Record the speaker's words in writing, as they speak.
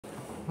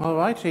All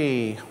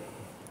righty,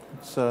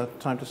 it's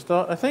time to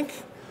start, I think.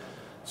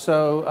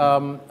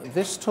 So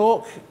this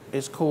talk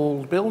is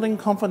called Building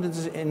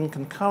Confidence in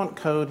Concurrent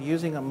Code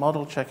Using a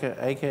Model Checker,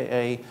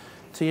 aka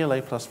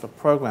TLA Plus for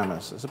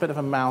Programmers. It's a bit of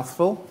a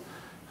mouthful.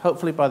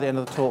 Hopefully by the end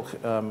of the talk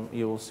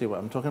you will see what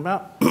I'm talking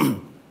about.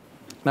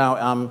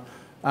 Now,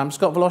 I'm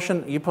Scott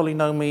Wlaschin. You probably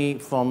know me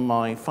from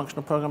my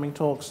functional programming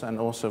talks and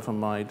also from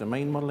my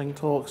domain modeling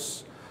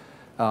talks.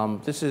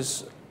 This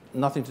is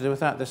nothing to do with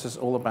that. This is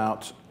all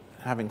about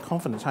having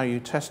confidence, how you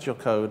test your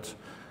code.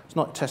 It's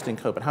not testing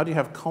code, but how do you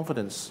have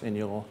confidence in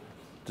your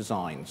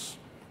designs?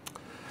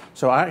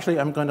 So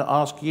I'm going to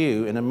ask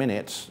you in a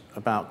minute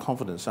about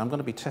confidence. I'm going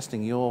to be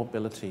testing your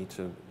ability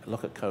to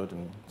look at code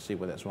and see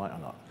whether it's right or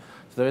not.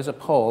 So there is a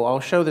poll.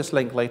 I'll show this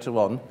link later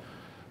on,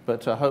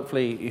 but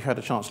hopefully you had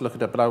a chance to look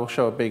at it, but I will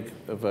show a big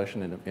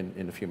version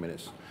in a few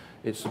minutes.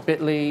 It's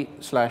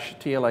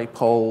bit.ly/TLA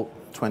poll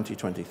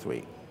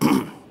 2023.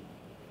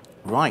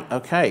 Right,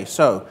 okay,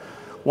 so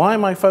why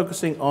am I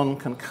focusing on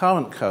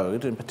concurrent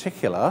code in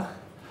particular?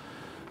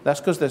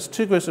 That's because there's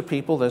two groups of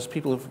people. There's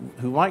people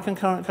who write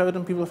concurrent code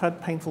and people who've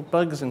had painful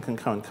bugs in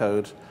concurrent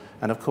code.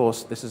 And of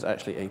course, this is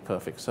actually a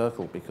perfect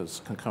circle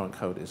because concurrent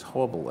code is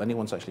horrible.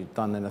 Anyone's actually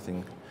done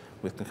anything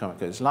with concurrent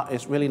code,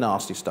 it's really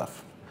nasty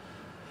stuff.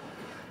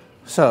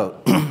 So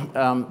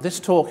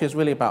this talk is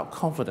really about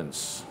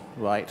confidence,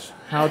 right?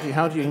 How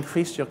do you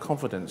increase your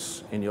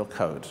confidence in your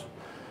code?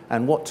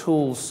 And what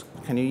tools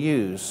can you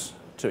use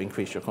to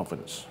increase your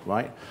confidence,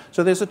 right?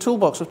 So there's a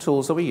toolbox of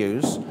tools that we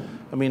use.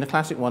 I mean, the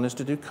classic one is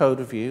to do code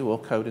review or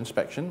code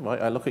inspection,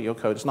 right? I look at your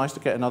code. It's nice to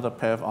get another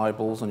pair of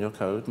eyeballs on your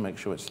code and make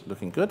sure it's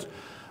looking good.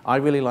 I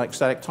really like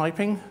static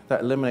typing. That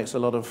eliminates a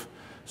lot of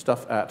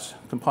stuff at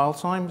compile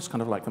time. It's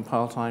kind of like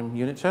compile time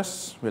unit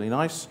tests, really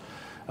nice.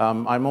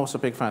 I'm also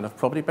a big fan of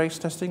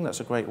property-based testing. That's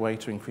a great way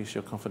to increase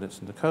your confidence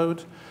in the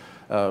code.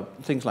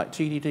 Things like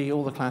TDD,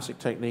 all the classic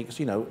techniques,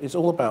 you know, it's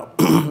all about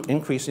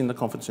increasing the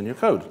confidence in your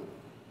code.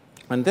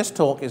 And this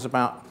talk is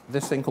about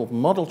this thing called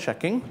model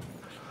checking,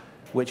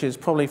 which is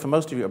probably for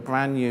most of you a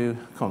brand new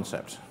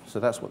concept. So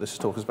that's what this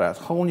talk is about. It's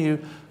a whole new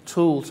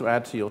tool to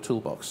add to your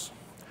toolbox.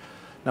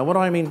 Now, what do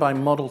I mean by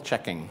model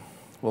checking?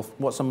 Well,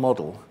 what's a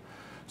model?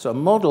 So a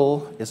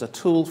model is a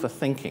tool for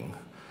thinking.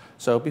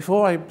 So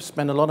before I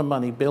spend a lot of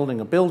money building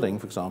a building,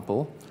 for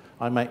example,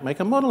 I might make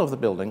a model of the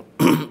building,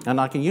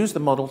 and I can use the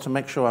model to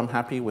make sure I'm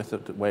happy with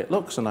the way it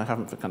looks, and I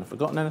haven't kind of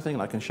forgotten anything,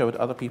 and I can show it to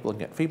other people and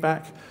get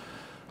feedback.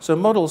 So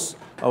models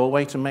are a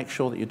way to make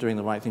sure that you're doing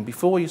the right thing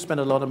before you spend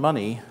a lot of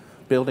money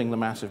building the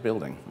massive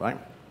building, right?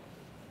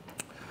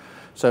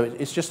 So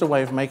it's just a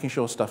way of making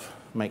sure stuff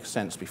makes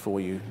sense before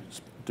you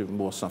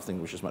do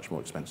something which is much more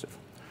expensive.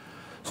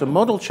 So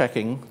model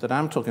checking that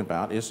I'm talking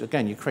about is,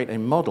 again, you create a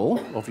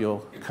model of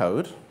your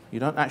code. You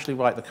don't actually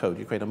write the code.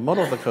 You create a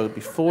model of the code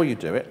before you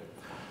do it,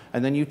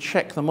 and then you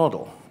check the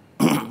model.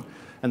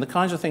 And the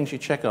kinds of things you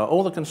check are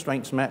all the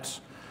constraints met.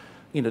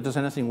 You know, does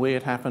anything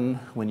weird happen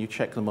when you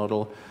check the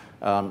model?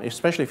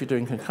 Especially if you're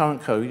doing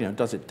concurrent code, you know,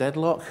 does it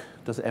deadlock?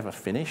 Does it ever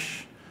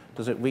finish?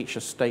 Does it reach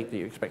a state that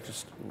you expect to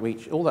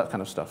reach? All that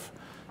kind of stuff.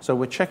 So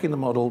we're checking the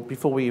model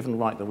before we even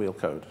write the real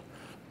code.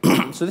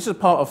 So this is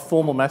part of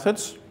formal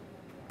methods.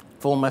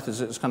 Formal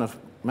methods is kind of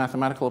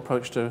mathematical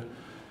approach to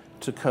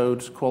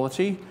code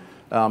quality.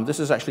 This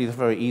is actually the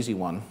very easy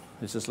one.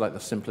 This is like the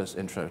simplest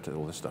intro to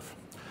all this stuff.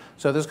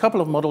 So there's a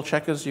couple of model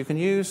checkers you can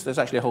use. There's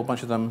actually a whole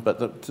bunch of them,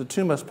 but the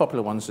two most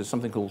popular ones is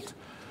something called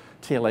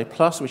TLA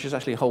Plus, which is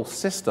actually a whole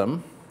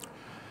system,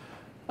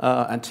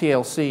 and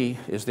TLC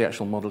is the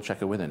actual model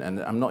checker within.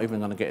 And I'm not even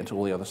going to get into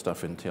all the other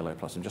stuff in TLA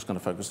Plus. I'm just going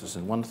to focus this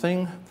in one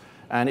thing.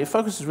 And it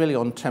focuses really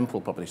on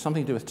temporal properties,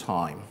 something to do with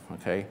time,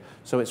 okay?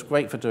 So it's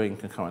great for doing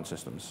concurrent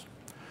systems.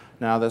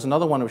 Now, there's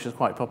another one which is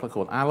quite popular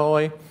called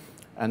Alloy,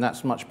 and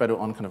that's much better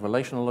on kind of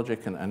relational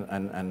logic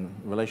and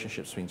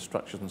relationships between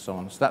structures and so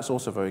on. So that's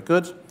also very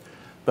good.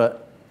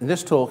 But in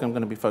this talk, I'm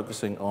going to be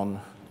focusing on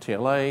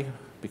TLA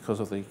because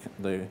of the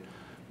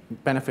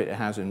benefit it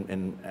has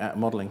in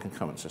modeling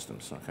concurrent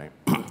systems, okay?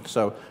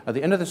 So at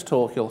the end of this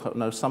talk, you'll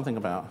know something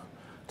about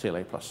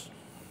TLA Plus.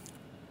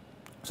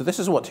 So this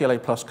is what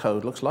TLA Plus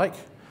code looks like.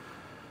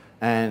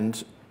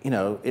 And, you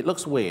know, it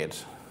looks weird,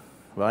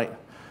 right?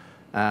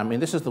 I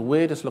mean, this is the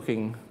weirdest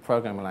looking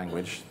programming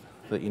language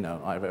that, you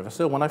know, I've ever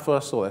seen. When I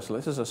first saw this,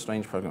 this is a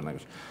strange programming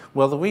language.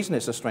 Well, the reason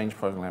it's a strange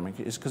programming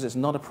language is because it's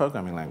not a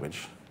programming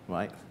language,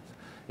 right?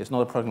 It's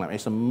not a programming language.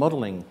 It's a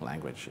modeling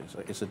language.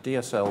 It's a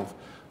DSL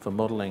for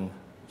modeling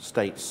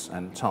states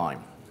and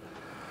time.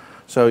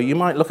 So you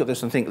might look at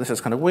this and think this is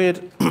kind of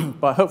weird,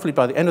 but hopefully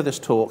by the end of this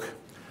talk,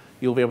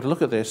 you'll be able to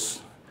look at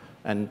this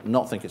and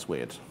not think it's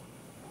weird.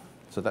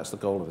 So that's the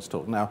goal of this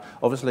talk. Now,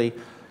 obviously,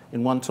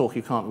 in one talk,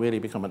 you can't really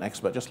become an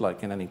expert, just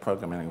like in any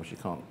programming language, you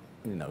can't,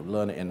 you know,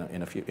 learn it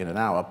in an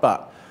hour.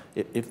 But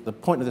if the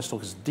point of this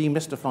talk is to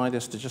demystify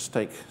this, to just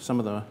take some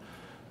of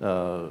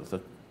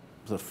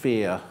the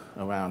fear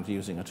around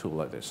using a tool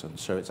like this. And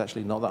so it's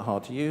actually not that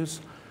hard to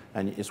use,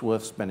 and it's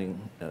worth spending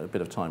a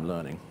bit of time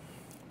learning.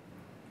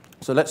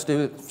 So let's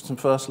do some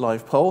first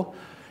live poll.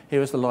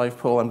 Here is the live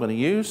poll I'm going to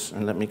use,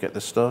 and let me get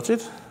this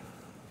started.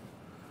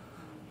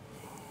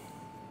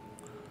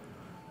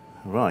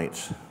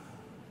 Right.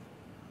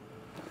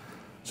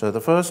 So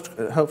the first,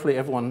 hopefully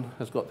everyone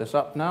has got this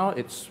up now.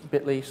 It's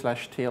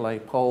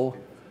bit.ly/TLA poll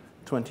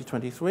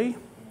 2023,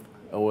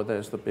 or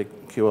there's the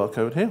big QR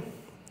code here.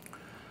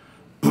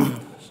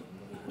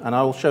 And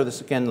I will show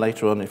this again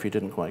later on if you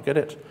didn't quite get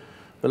it.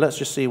 But let's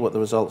just see what the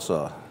results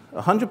are.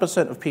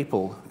 100% of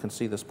people can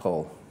see this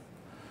poll.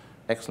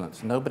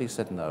 Excellent. Nobody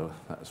said no.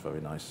 That's very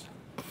nice.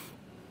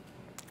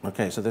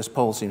 OK, so this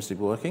poll seems to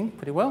be working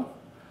pretty well.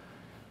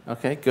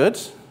 OK, good.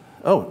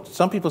 Oh,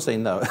 some people say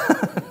no.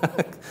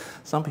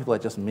 Some people are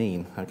just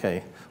mean,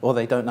 OK. Or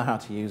they don't know how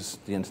to use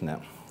the internet.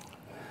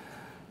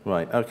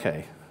 Right,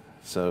 OK.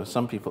 So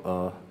some people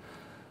are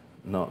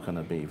not going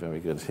to be very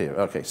good here.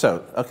 OK,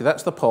 so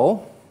that's the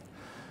poll.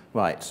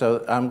 Right,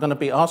 so I'm going to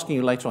be asking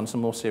you later on some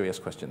more serious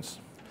questions.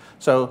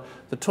 So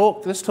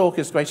this talk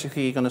is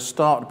basically going to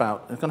start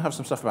about, I'm going to have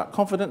some stuff about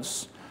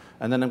confidence,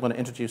 and then I'm going to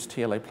introduce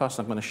TLA+.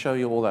 I'm going to show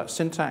you all that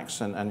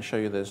syntax and show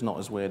you that it's not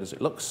as weird as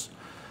it looks.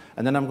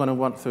 And then I'm going to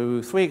run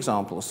through 3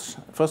 examples.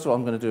 First of all,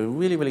 I'm going to do a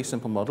really, really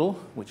simple model,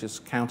 which is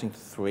counting to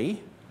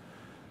 3.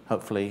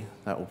 Hopefully,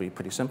 that will be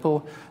pretty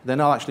simple. Then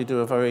I'll actually do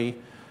a very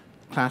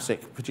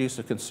classic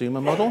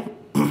producer-consumer model,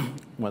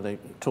 where they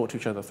talk to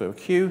each other through a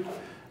queue.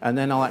 And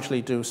then I'll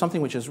actually do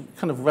something which is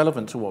kind of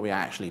relevant to what we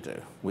actually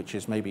do, which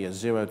is maybe a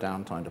zero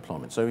downtime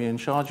deployment. So you're in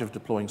charge of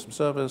deploying some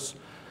servers,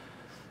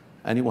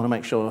 and you want to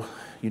make sure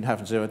you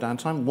have zero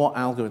downtime. What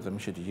algorithm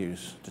should you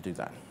use to do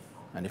that?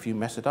 And if you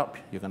mess it up,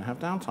 you're going to have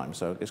downtime.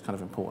 So it's kind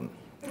of important.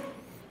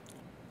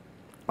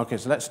 OK,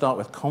 so let's start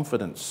with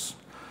confidence.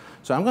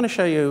 So I'm going to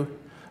show you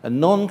a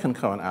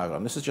non-concurrent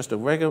algorithm. This is just a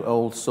regular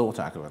old sort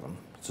algorithm.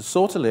 To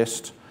sort a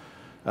list,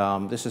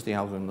 this is the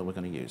algorithm that we're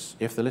going to use.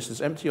 If the list is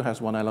empty or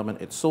has one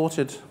element, it's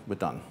sorted, we're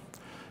done.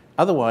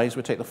 Otherwise,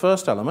 we take the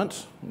first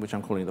element, which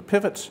I'm calling the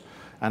pivot,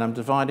 and I'm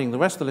dividing the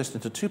rest of the list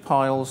into 2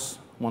 piles.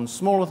 One's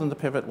smaller than the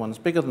pivot, one's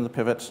bigger than the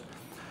pivot.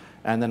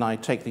 And then I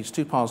take these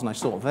 2 piles and I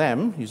sort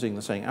them using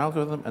the same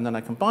algorithm, and then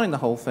I combine the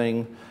whole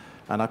thing,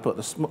 and I put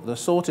the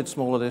sorted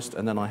smaller list,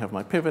 and then I have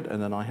my pivot,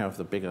 and then I have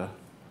the bigger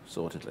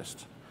sorted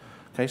list.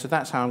 Okay, so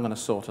that's how I'm going to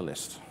sort a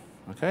list.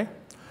 Okay?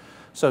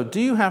 So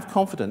do you have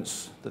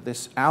confidence that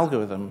this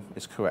algorithm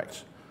is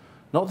correct?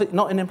 Not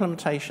in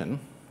implementation,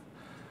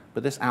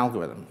 but this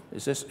algorithm.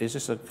 Is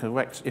this a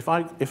correct? If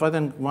I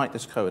then write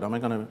this code,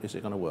 is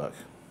it going to work?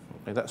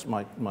 Okay, that's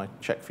my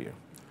check for you.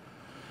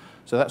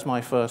 So that's my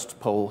first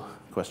poll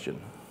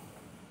question.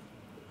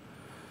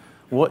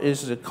 What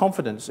is the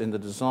confidence in the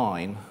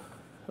design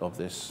of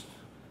this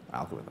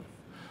algorithm?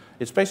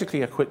 It's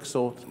basically a quick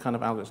sort kind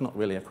of algorithm. It's not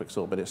really a quick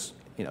sort, but it's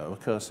a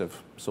recursive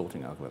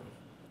sorting algorithm.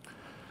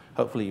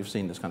 Hopefully you've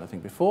seen this kind of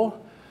thing before.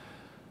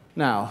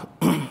 Now,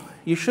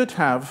 you should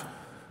have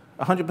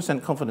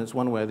 100% confidence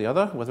one way or the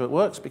other, whether it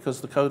works,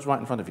 because the code's right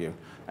in front of you,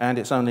 and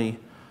it's only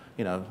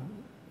 10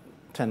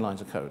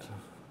 lines of code.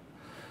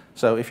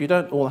 So if you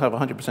don't all have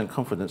 100%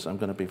 confidence, I'm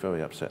going to be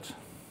very upset.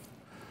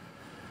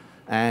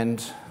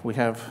 And we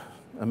have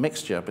a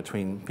mixture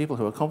between people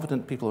who are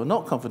confident, people who are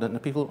not confident,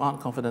 and people who aren't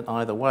confident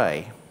either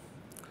way.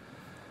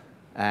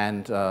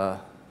 And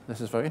this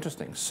is very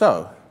interesting.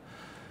 So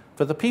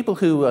for the people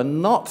who are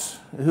not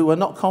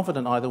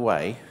confident either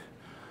way,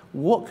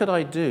 what could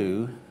I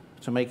do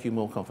to make you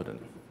more confident?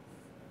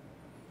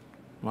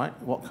 Right?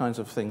 What kinds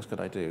of things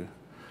could I do?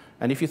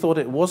 And if you thought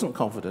it wasn't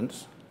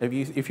confident, if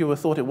you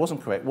thought it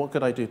wasn't correct, what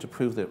could I do to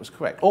prove that it was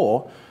correct?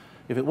 Or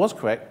if it was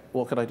correct,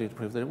 what could I do to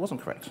prove that it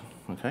wasn't correct?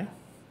 Okay?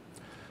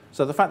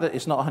 So the fact that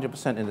it's not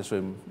 100% in this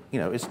room,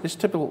 it's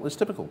typical. It's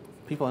typical.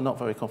 People are not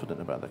very confident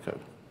about their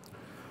code.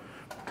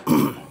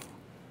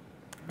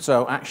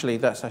 So actually,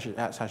 that's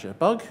actually a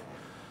bug.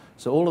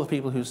 So all of the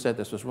people who said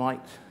this was right,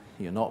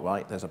 you're not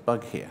right. There's a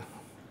bug here.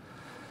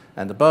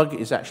 And the bug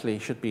is actually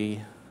should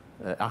be,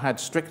 I had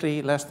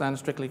strictly less than,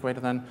 strictly greater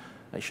than.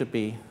 It should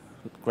be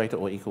greater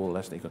or equal or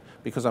less than equal,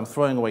 because I'm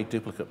throwing away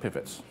duplicate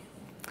pivots.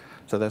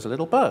 So there's a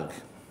little bug,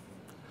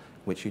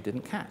 which you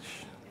didn't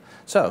catch.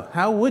 So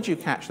how would you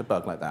catch the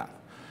bug like that?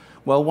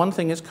 Well, one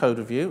thing is code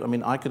review. I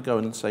mean, I could go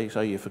and say, so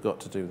you forgot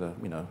to do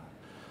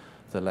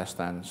the less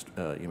than,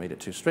 you made it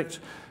too strict.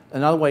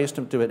 Another way is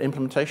to do an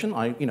implementation.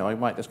 I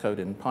write this code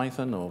in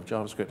Python or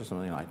JavaScript or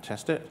something, and I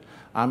test it.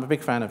 I'm a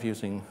big fan of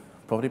using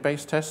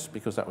property-based tests,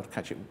 because that would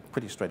catch it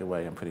pretty straight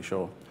away, I'm pretty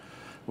sure.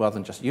 Rather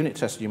than just unit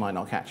tests, you might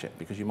not catch it,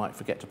 because you might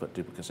forget to put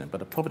duplicates in.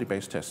 But a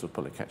property-based test would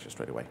probably catch it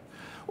straight away.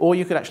 Or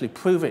you could actually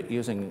prove it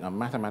using a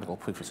mathematical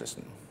proof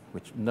assistant,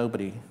 which no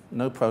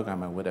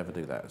programmer would ever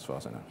do that, as far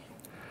as I know.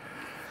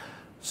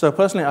 So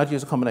personally, I'd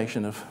use a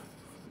combination of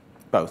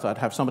both. I'd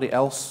have somebody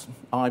else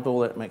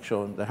eyeball it, make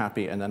sure they're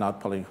happy, and then I'd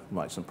probably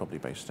write some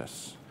property-based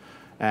tests.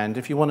 And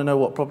if you want to know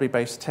what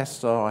property-based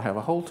tests are, I have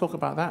a whole talk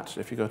about that.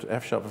 If you go to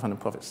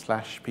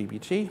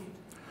f#profit/pbt,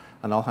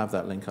 and I'll have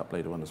that link up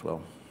later on as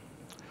well.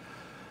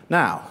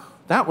 Now,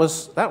 that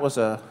was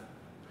a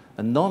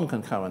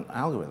non-concurrent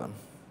algorithm,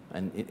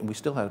 and we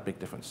still had a big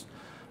difference.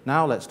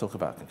 Now let's talk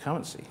about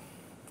concurrency.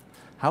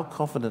 How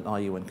confident are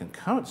you when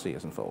concurrency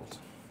is involved?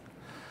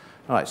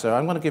 All right, so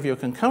I'm going to give you a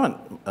concurrent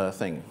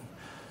thing.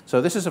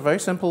 So this is a very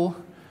simple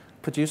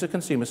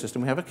producer-consumer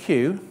system, we have a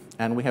queue,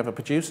 and we have a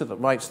producer that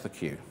writes the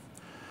queue.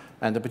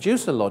 And the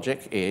producer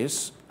logic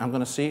is, I'm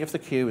going to see if the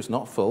queue is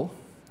not full,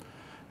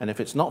 and if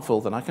it's not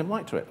full, then I can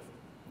write to it.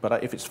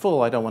 But if it's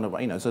full, I don't want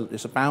to,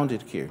 it's a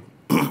bounded queue.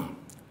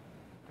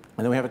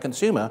 And then we have a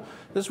consumer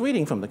that's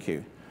reading from the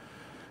queue.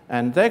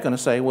 And they're going to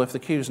say, well, if the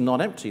queue is not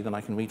empty, then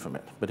I can read from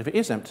it. But if it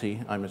is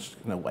empty, I'm just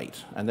going to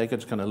wait. And they're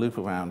just going to loop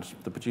around.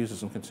 The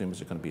producers and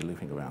consumers are going to be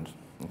looping around.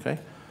 Okay?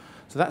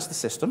 So that's the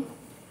system.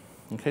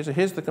 Okay, so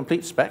here's the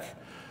complete spec.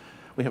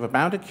 We have a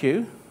bounded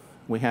queue.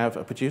 We have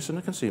a producer and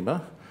a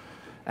consumer.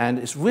 And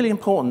it's really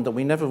important that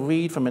we never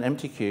read from an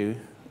empty queue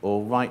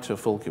or write to a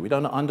full queue. We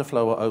don't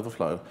underflow or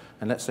overflow.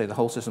 And let's say the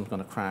whole system's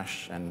going to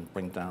crash and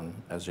bring down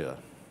Azure,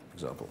 for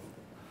example.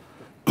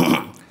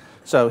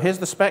 So here's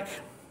the spec,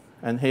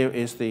 and here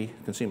is the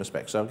consumer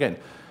spec. So again,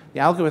 the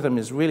algorithm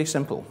is really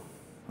simple.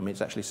 I mean,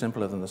 it's actually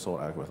simpler than the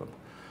sort algorithm.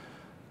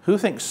 Who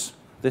thinks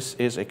this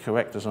is a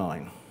correct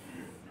design?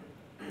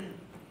 How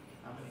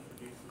many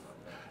producers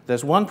are there?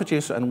 There's one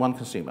producer and one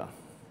consumer.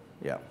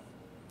 Yeah.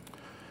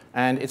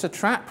 And it's a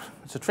trap.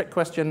 It's a trick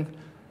question.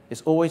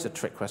 It's always a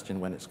trick question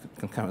when it's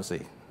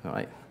concurrency. All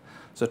right?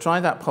 So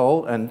try that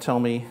poll and tell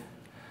me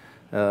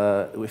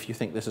if you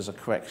think this is a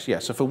correct, yeah,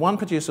 so for one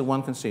producer,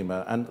 one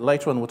consumer, and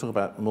later on we'll talk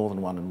about more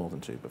than one and more than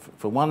two, but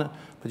for one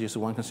producer,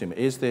 one consumer,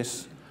 is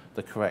this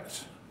the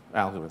correct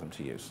algorithm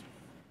to use?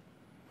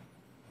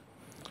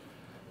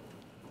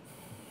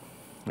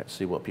 Let's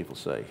see what people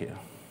say here.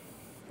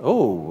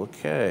 Oh,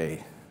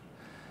 okay.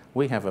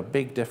 We have a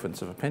big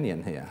difference of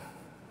opinion here.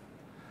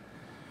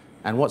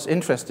 And what's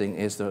interesting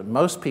is that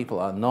most people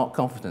are not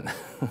confident.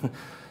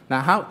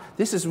 Now,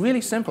 this is really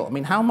simple. I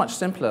mean, how much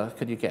simpler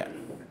could you get?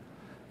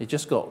 You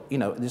just got,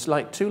 there's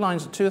like 2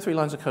 or 3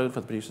 lines of code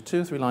for the producer,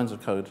 2 or 3 lines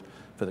of code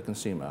for the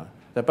consumer.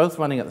 They're both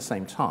running at the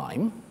same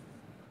time,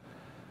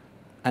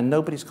 and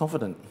nobody's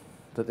confident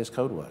that this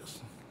code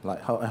works. Like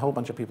a whole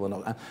bunch of people are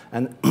not.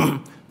 And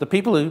the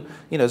people who,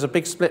 there's a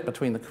big split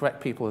between the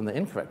correct people and the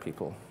incorrect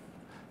people.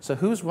 So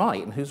who's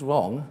right and who's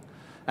wrong?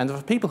 And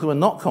for people who are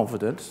not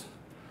confident,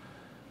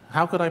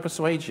 how could I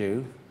persuade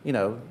you,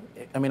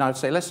 I mean, I would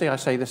say, let's say I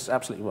say this is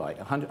absolutely right.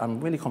 I'm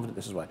really confident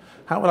this is right.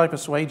 How would I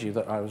persuade you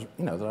that I was,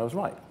 that I was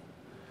right?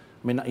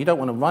 I mean, you don't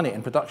want to run it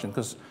in production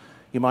because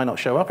you might not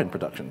show up in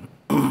production.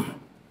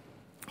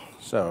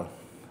 So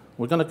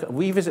we're going to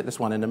revisit this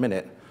one in a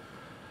minute,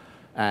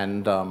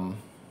 and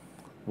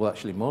we'll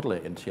actually model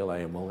it in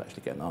TLA, and we'll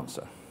actually get an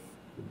answer.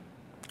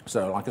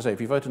 So like I say, if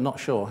you voted not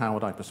sure, how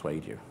would I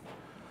persuade you?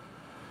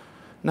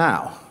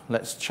 Now,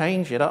 let's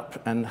change it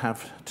up and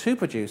have 2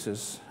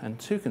 producers and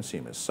 2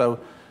 consumers. So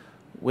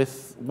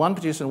with 1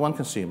 producer and 1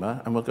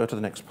 consumer, and we'll go to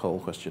the next poll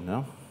question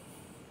now.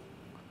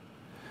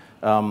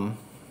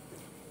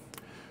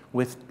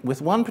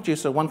 With 1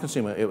 producer, 1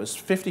 consumer, it was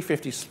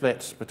 50-50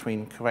 split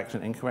between correct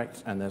and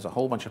incorrect, and there's a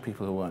whole bunch of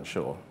people who weren't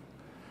sure.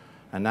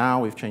 And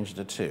now we've changed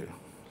it to 2.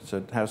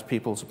 So has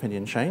people's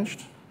opinion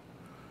changed?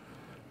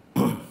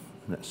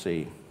 Let's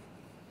see.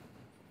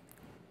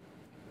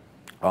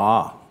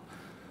 A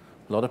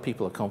lot of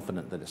people are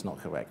confident that it's not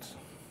correct.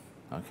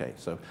 Okay,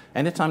 so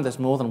anytime there's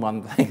more than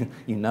one thing,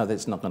 you know that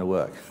it's not going to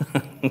work.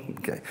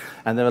 Okay,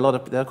 and there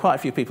are quite a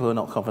few people who are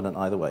not confident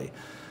either way.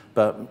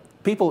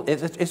 But people,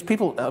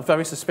 people are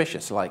very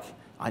suspicious. Like,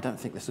 I don't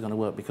think this is going to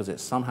work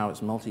because somehow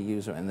it's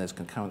multi-user and there's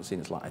concurrency,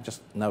 and it's like, I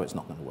just know it's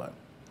not going to work.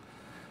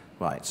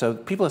 Right, so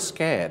people are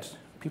scared.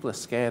 People are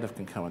scared of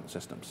concurrent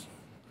systems,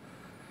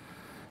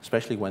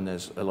 especially when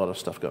there's a lot of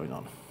stuff going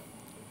on.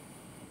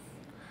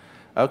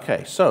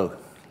 Okay, so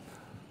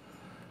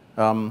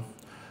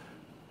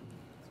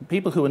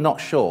people who are not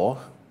sure,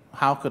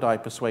 how could I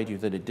persuade you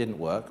that it didn't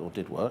work or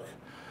did work?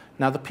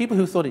 Now, the people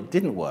who thought it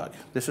didn't work,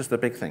 this is the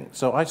big thing.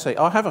 So I say,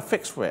 I'll have a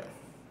fix for it.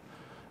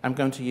 I'm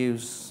going to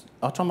use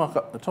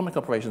atomic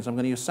operations. I'm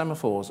going to use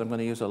semaphores. I'm going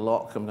to use a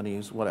lock. I'm going to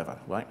use whatever,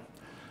 right?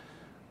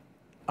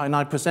 And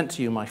I present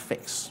to you my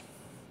fix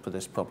for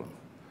this problem.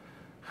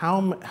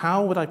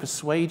 How would I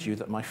persuade you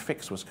that my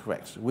fix was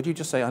correct? Would you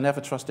just say, I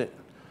never trust it?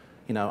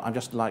 I'm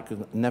just like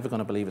never going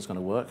to believe it's going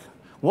to work?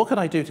 What could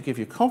I do to give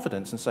you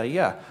confidence and say,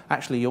 yeah,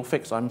 actually your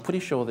fix, I'm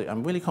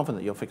really confident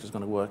that your fix is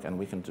going to work and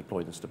we can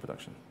deploy this to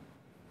production?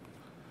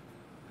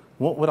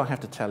 What would I have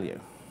to tell you?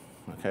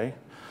 Okay?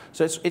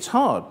 So it's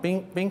hard.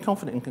 Being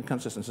confident in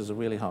concurrent systems is a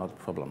really hard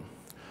problem.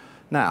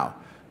 Now,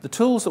 the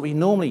tools that we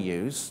normally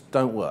use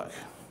don't work.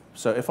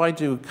 So if I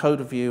do code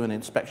review and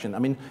inspection, I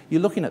mean,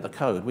 you're looking at the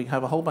code. We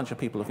have a whole bunch of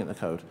people looking at the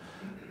code.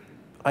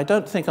 I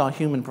don't think our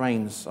human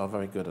brains are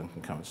very good on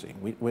concurrency.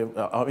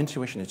 Our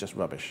intuition is just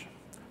rubbish.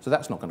 So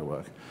that's not going to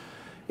work.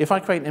 If I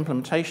create an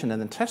implementation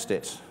and then test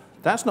it,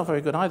 that's not very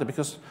good either,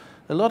 because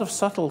a lot of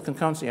subtle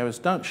concurrency errors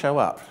don't show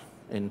up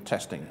in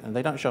testing, and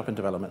they don't show up in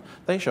development.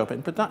 They show up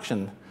in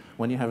production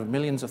when you have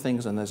millions of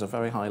things and there's a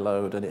very high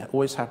load, and it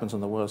always happens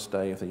on the worst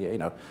day of the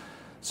year.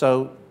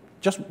 So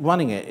just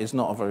running it is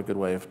not a very good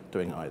way of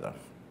doing it either.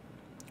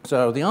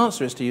 So the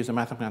answer is to use a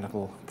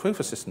mathematical proof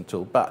assistant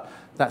tool, but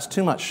that's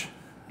too much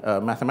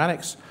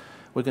mathematics.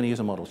 We're going to use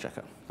a model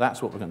checker.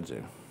 That's what we're going to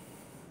do.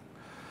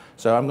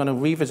 So I'm going to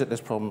revisit this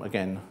problem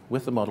again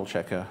with the model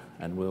checker,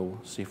 and we'll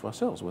see for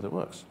ourselves whether it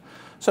works.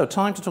 So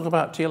time to talk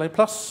about TLA+.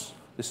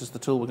 This is the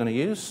tool we're going to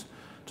use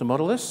to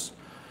model this.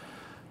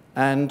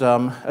 And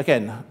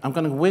again, I'm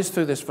going to whiz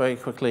through this very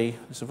quickly.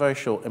 It's a very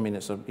short, I mean,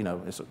 it's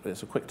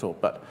a quick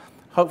talk, but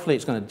hopefully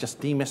it's going to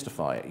just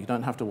demystify it. You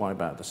don't have to worry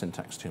about the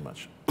syntax too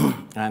much.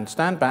 And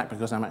stand back,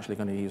 because I'm actually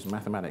going to use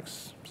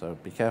mathematics, so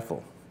be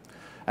careful.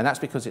 And that's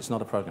because it's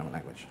not a programming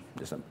language.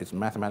 It's a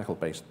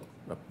mathematical-based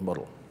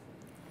model.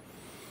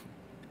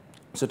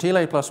 So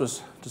TLA+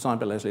 was designed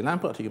by Leslie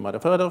Lamport, who you might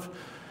have heard of.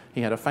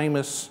 He had a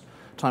famous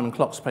time and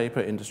clocks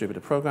paper in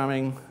distributed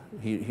programming.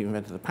 He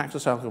invented the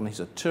Paxos algorithm. He's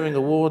a Turing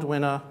Award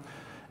winner.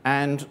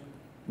 And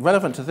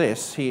relevant to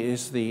this, he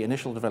is the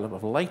initial developer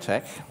of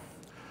LaTeX.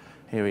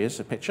 Here he is,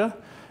 a picture.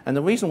 And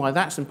the reason why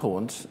that's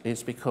important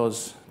is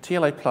because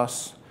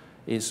TLA+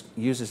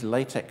 uses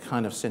LaTeX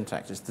kind of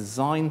syntax. It's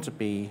designed to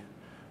be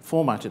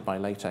formatted by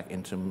LaTeX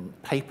into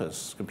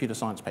papers, computer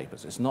science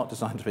papers. It's not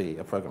designed to be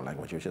a programming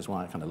language, which is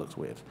why it kind of looks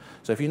weird.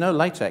 So if you know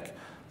LaTeX,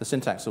 the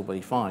syntax will be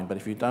fine, but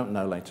if you don't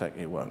know LaTeX,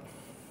 it won't.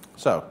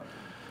 So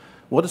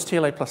what does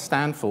TLA+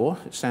 stand for?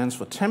 It stands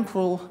for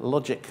Temporal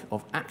Logic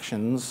of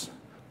Actions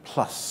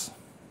Plus.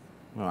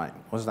 All right,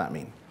 what does that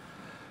mean?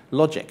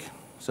 Logic.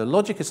 So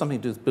logic is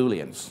something to do with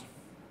Booleans.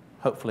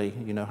 Hopefully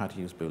you know how to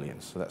use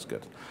Booleans, so that's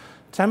good.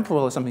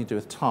 Temporal is something to do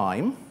with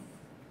time.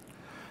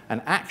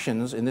 And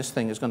actions in this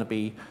thing is going to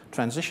be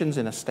transitions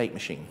in a state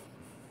machine.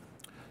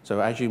 So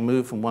as you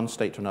move from one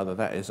state to another,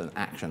 that is an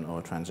action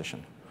or a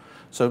transition.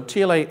 So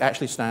TLA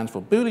actually stands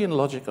for Boolean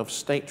logic of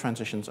state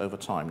transitions over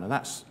time. Now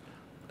that's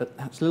a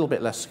little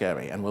bit less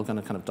scary, and we're going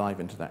to kind of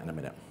dive into that in a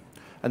minute.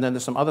 And then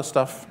there's some other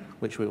stuff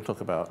which we'll talk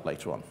about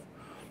later on.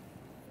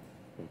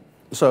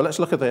 So let's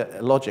look at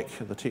the logic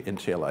in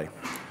TLA.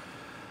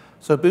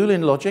 So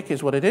Boolean logic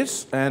is what it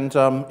is, and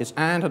it's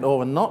and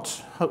or, and not.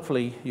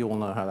 Hopefully you all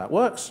know how that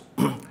works.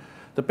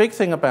 The big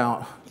thing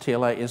about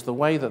TLA is the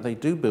way that they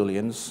do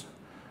Booleans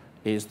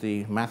is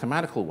the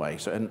mathematical way.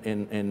 So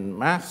in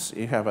maths,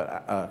 you have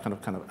a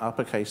kind of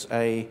uppercase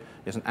A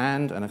is an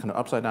and a kind of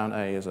upside down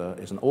A is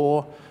an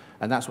or,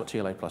 and that's what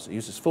TLA+ is. It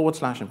uses forward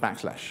slash and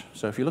backslash.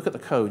 So if you look at the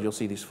code, you'll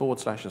see these forward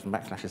slashes and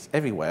backslashes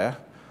everywhere,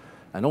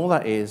 and all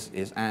that is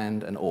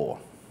and or.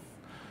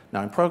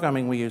 Now in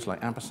programming, we use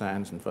like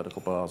ampersands and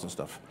vertical bars and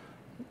stuff.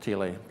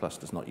 TLA+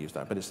 does not use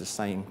that, but it's the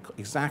same,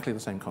 exactly the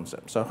same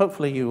concept. So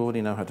hopefully you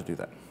already know how to do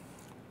that.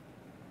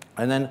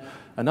 And then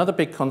another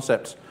big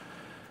concept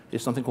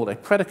is something called a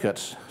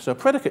predicate. So a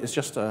predicate is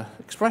just an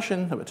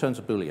expression that returns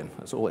a Boolean.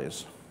 That's all it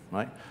is,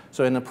 right?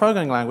 So in a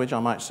programming language,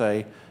 I might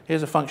say,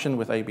 here's a function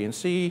with A, B, and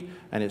C,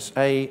 and it's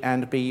A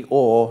and B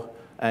or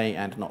A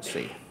and not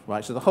C,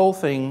 right? So the whole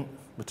thing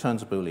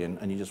returns a Boolean,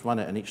 and you just run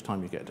it, and each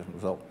time you get a different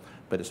result,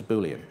 but it's a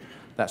Boolean.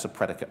 That's a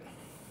predicate.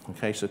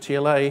 Okay, so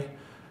TLA,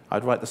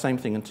 I'd write the same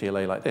thing in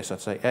TLA like this.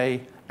 I'd say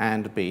A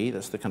and B,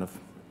 that's the kind of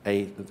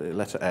A, the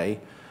letter A,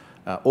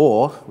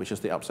 or, which is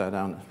the upside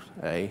down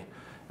A,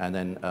 and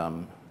then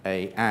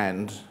A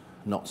and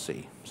not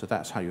C. So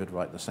that's how you would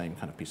write the same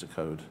kind of piece of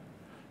code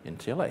in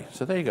TLA.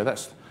 So there you go.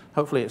 That's,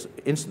 hopefully it's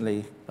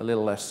instantly a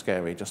little less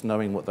scary, just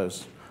knowing what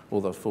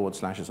all those forward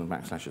slashes and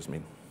backslashes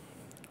mean.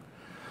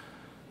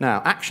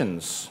 Now,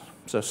 actions,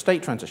 so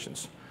state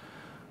transitions.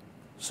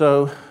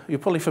 So you're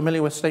probably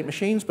familiar with state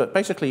machines, but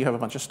basically you have a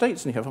bunch of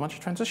states and you have a bunch of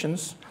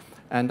transitions,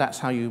 and that's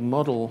how you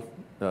model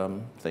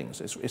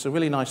things. It's a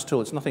really nice tool.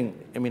 It's nothing,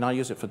 I mean, I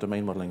use it for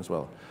domain modeling as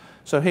well.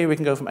 So here we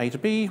can go from A to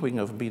B, we can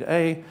go from B to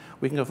A,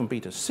 we can go from B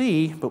to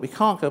C, but we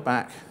can't go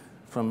back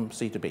from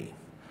C to B.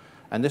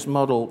 And this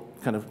model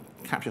kind of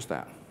captures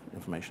that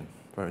information.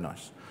 Very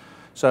nice.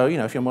 So, you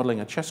know, if you're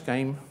modeling a chess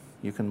game,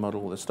 you can model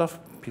all this stuff.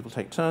 People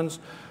take turns.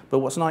 But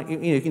what's nice,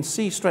 you can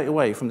see straight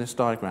away from this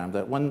diagram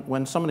that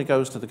when somebody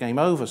goes to the game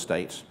over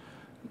state,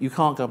 you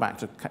can't go back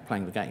to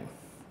playing the game.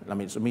 I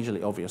mean, it's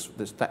immediately obvious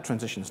that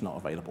transition is not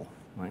available,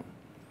 right?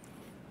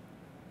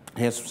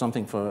 Here's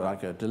something for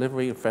like a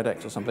delivery of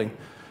FedEx or something.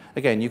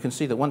 Again, you can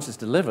see that once it's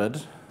delivered,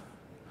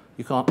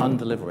 you can't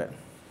undeliver it.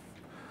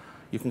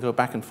 You can go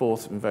back and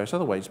forth in various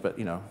other ways, but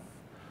you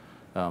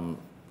know,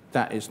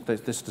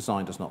 this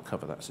design does not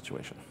cover that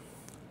situation.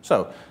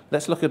 So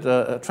let's look at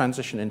a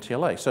transition in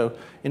TLA. So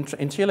in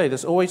TLA,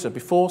 there's always a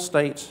before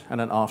state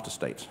and an after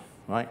state,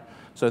 right?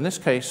 So in this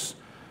case,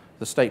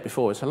 the state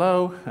before is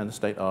hello, and the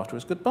state after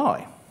is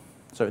goodbye.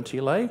 So in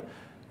TLA,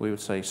 we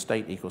would say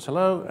state equals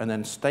hello, and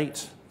then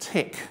state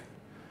tick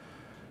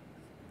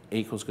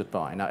equals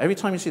goodbye. Now, every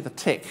time you see the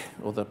tick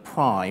or the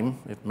prime,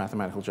 in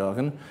mathematical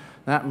jargon,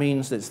 that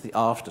means that it's the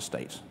after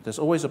state. There's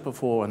always a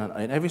before, and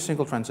in every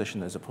single transition,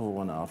 there's a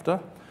before and an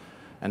after.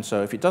 And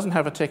so if it doesn't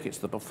have a tick, it's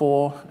the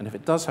before, and if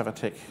it does have a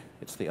tick,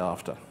 it's the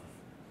after.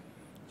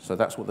 So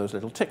that's what those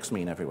little ticks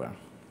mean everywhere.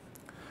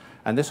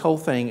 And this whole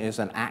thing is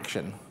an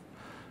action.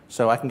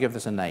 So I can give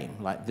this a name,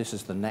 like this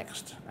is the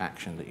next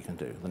action that you can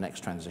do, the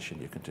next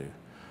transition you can do.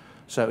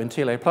 So in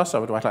TLA+, I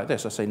would write like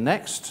this. I say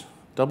next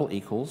double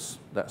equals.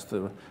 That's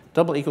the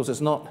double equals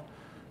is not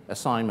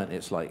assignment.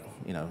 It's like,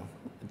 you know,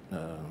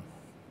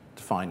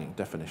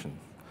 definition.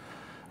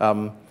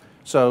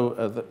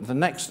 So the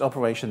next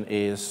operation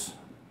is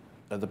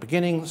at the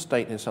beginning, the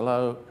state is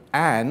hello,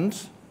 and,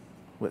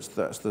 which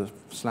that's the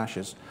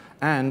slashes,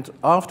 and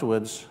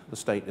afterwards, the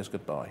state is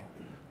goodbye.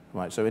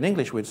 Right, so in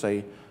English, we'd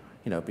say,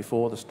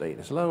 before the state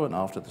is hello and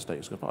after the state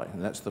is goodbye.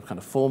 And that's the kind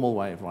of formal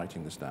way of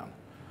writing this down.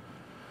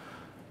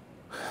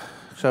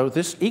 So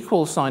this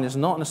equal sign is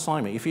not an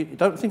assignment. If you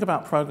don't think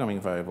about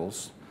programming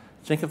variables,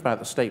 think about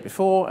the state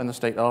before and the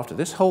state after.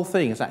 This whole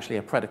thing is actually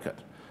a predicate.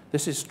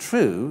 This is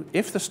true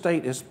if the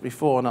state is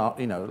before and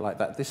after, like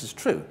that, this is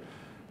true.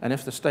 And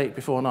if the state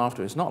before and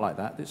after is not like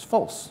that, it's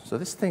false. So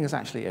this thing is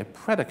actually a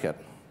predicate.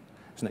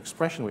 It's an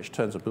expression which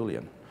turns a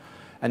Boolean.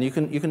 And you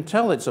can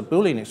tell it's a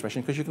Boolean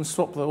expression because you can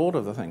swap the order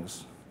of the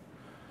things.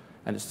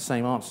 And it's the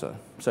same answer.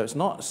 So it's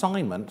not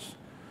assignment.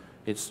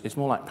 It's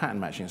more like pattern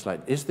matching. It's like,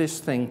 is this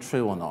thing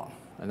true or not?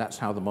 And that's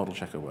how the model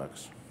checker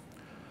works.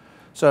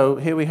 So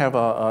here we have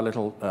our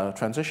little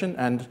transition.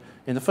 And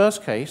in the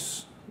first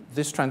case,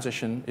 this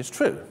transition is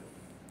true.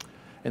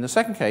 In the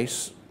second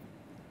case,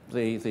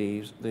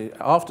 the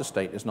after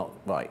state is not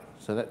right.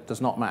 So that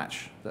does not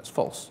match. That's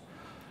false.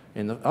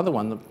 In the other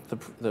one,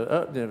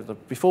 the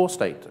before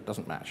state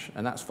doesn't match,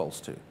 and that's false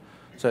too.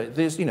 So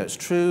there's, it's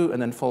true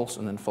and then false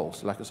and then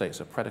false. Like I say, it's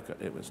a predicate.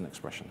 It was an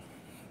expression.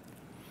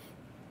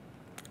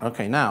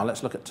 Okay, now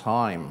let's look at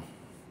time.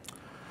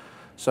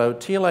 So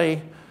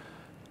TLA,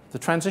 the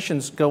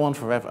transitions go on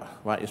forever,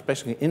 right? It's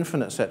basically an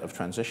infinite set of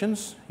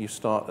transitions. You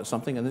start at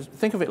something, and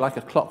think of it like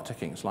a clock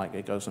ticking. It's like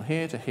it goes from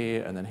here to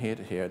here and then here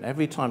to here, and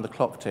every time the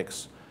clock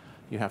ticks,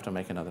 you have to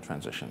make another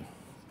transition.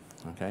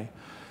 Okay.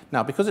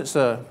 Now, because it's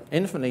an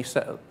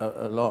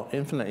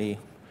infinitely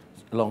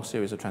long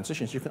series of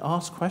transitions, you can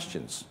ask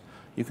questions.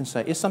 You can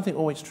say, is something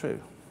always true?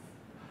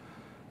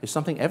 Is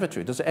something ever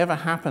true? Does it ever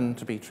happen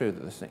to be true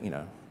that this thing,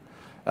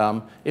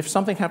 if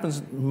something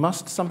happens,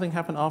 must something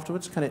happen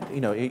afterwards? Can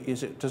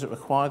it, does it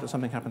require that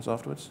something happens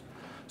afterwards?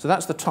 So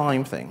that's the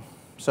time thing.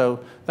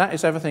 So that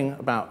is everything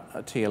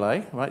about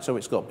TLA, right? So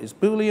it's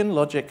Boolean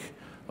logic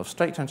of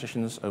state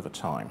transitions over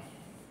time.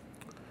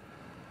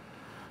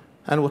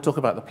 And we'll talk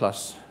about the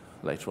plus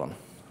later on.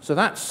 So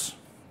that's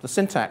the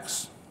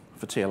syntax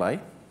for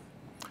TLA.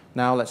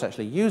 Now let's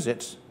actually use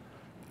it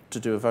to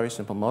do a very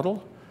simple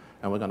model,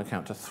 and we're going to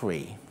count to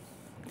 3.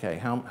 Okay,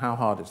 how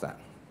hard is that?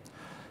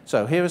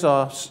 So here is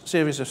our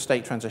series of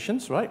state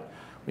transitions, right?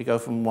 We go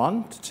from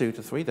 1 to 2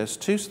 to 3. There's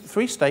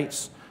 3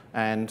 states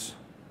and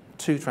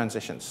 2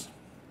 transitions.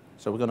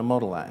 So we're going to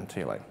model that in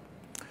TLA.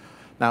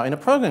 Now, in a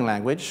programming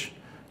language,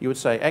 you would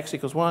say x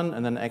equals 1,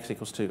 and then x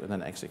equals 2, and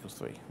then x equals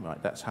 3.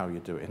 Right? That's how you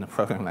do it in a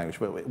programming language.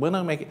 But we're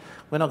not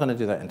going to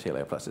do that in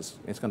TLA+.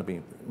 It's going to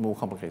be more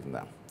complicated than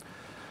that.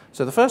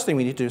 So the first thing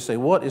we need to do is say,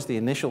 what is the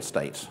initial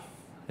state?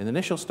 In the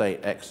initial state,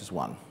 x is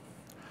 1.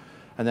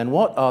 And then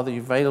what are the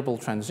available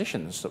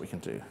transitions that we can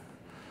do?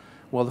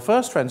 Well, the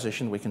first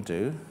transition we can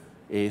do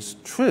is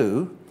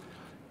true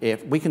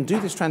if we can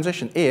do this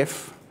transition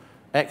if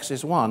x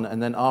is 1,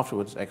 and then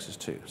afterwards x is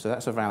 2. So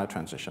that's a valid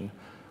transition.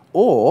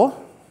 Or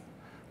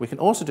we can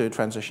also do a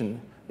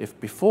transition if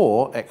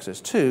before x is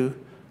 2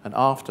 and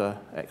after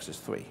x is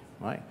 3,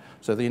 right?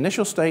 So the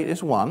initial state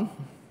is 1,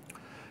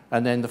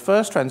 and then the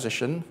first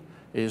transition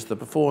is the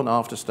before and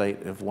after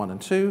state of 1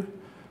 and 2.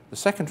 The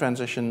second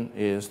transition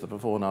is the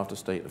before and after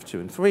state of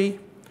 2 and 3.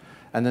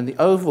 And then the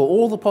overall,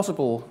 all the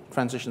possible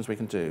transitions we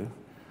can do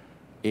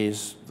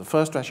is the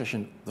first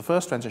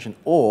transition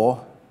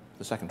or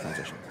the second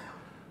transition,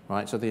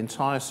 right? So the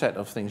entire set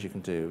of things you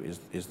can do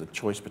is the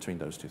choice between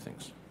those 2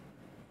 things.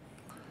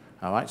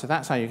 All right, so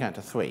that's how you count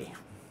to 3.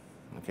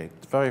 Okay,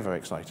 it's very, very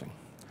exciting.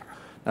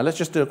 Now let's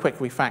just do a quick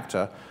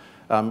refactor.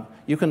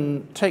 You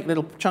can take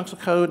little chunks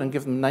of code and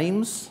give them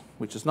names,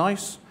 which is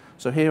nice.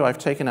 So here I've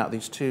taken out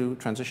these 2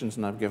 transitions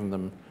and I've given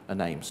them a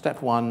name,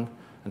 step 1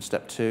 and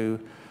step 2.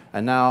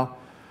 And now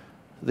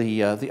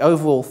the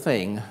overall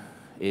thing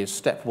is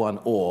step 1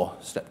 or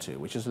step 2,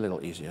 which is a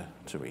little easier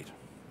to read.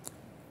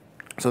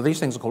 So these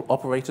things are called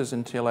operators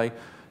in TLA.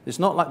 It's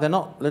not like, they're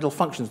not little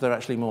functions, they're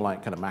actually more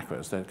like kind of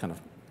macros. They're kind of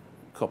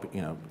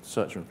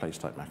search and replace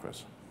type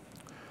macros.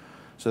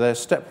 So there's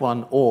step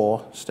 1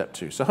 or step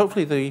 2. So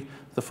hopefully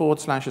the forward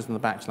slashes and the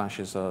back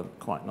slashes are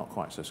not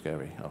quite so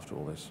scary after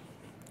all this.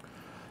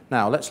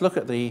 Now let's look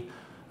at the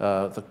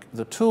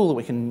tool that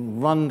we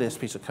can run this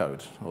piece of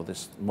code or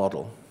this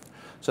model.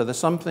 So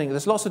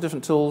there's lots of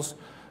different tools.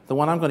 The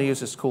one I'm going to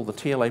use is called the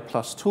TLA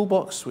Plus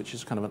Toolbox, which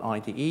is kind of an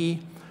IDE.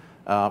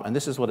 And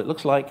this is what it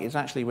looks like. It's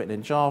actually written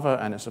in Java,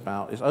 and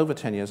it's over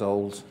 10 years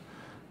old.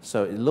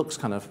 So it looks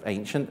kind of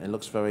ancient. It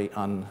looks very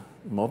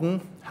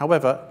unmodern.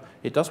 However,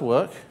 it does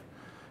work,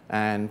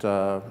 and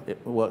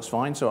it works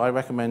fine. So I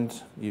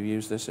recommend you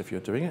use this if you're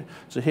doing it.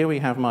 So here we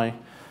have my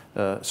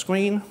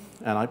screen,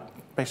 and I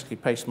basically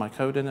paste my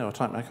code in there, or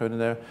type my code in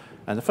there.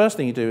 And the first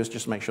thing you do is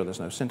just make sure there's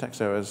no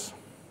syntax errors.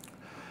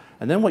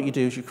 And then what you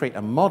do is you create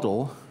a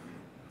model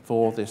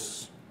for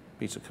this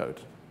piece of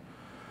code.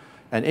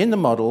 And in the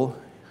model,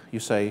 you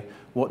say,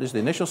 what is the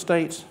initial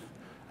state,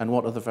 and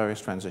what are the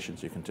various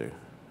transitions you can do?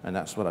 And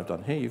that's what I've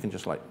done here. You can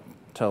just like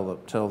tell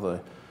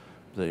the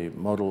the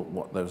model,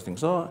 what those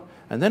things are.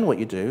 And then what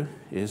you do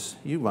is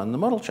you run the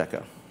model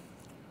checker.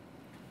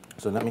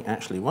 So let me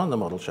actually run the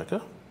model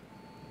checker.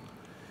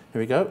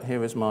 Here we go.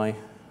 Here is my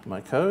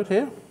code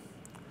here.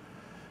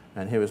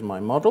 And here is my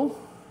model.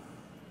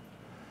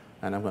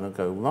 And I'm going to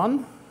go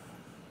run.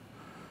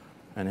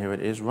 And here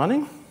it is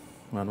running.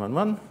 Run, run,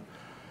 run.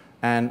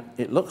 And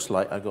it looks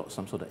like I got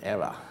some sort of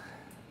error.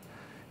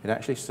 It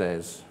actually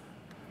says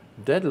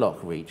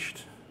deadlock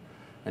reached.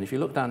 And if you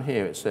look down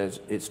here, it says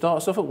it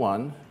starts off at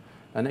 1,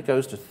 and it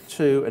goes to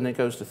 2, and it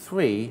goes to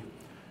 3,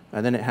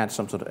 and then it had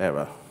some sort of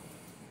error.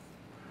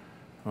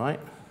 Right?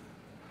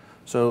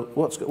 So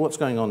what's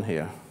going on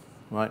here?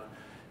 Right?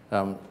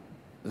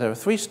 There are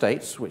 3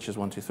 states, which is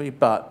 1, 2, 3,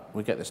 but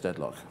we get this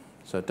deadlock.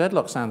 So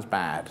deadlock sounds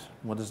bad.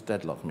 What does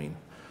deadlock mean?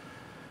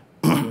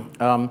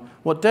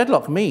 What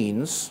deadlock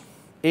means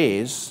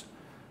is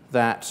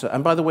that,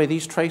 and by the way,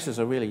 these traces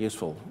are really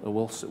useful.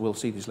 We'll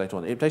see these later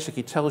on. It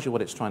basically tells you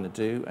what it's trying to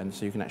do, and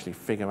so you can actually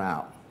figure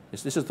out.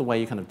 This is the way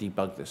you kind of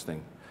debug this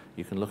thing.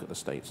 You can look at the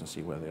states and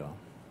see where they are.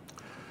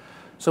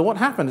 So what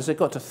happened is it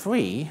got to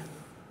 3,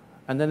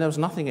 and then there was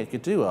nothing it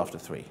could do after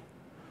 3.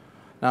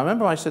 Now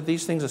remember I said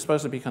these things are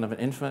supposed to be kind of an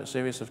infinite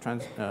series of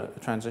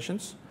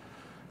transitions?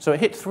 So it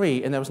hit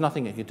 3, and there was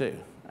nothing it could do.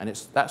 And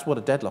that's what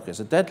a deadlock is.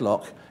 A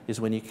deadlock is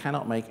when you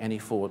cannot make any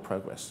forward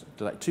progress.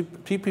 Like two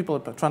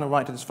people are trying to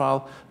write to this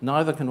file,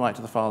 neither can write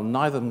to the file,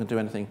 neither of them can do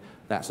anything.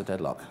 That's a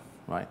deadlock,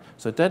 right?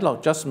 So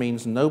deadlock just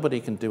means nobody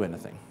can do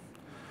anything.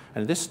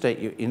 And in this state,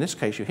 in this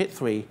case, you hit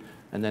 3,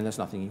 and then there's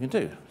nothing you can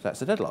do.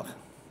 That's a deadlock.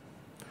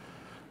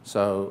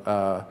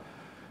 So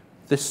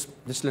this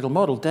little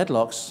model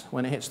deadlocks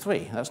when it hits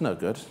 3. That's no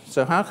good.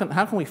 So how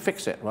can we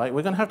fix it, right?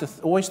 We're going to have to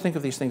always think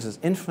of these things as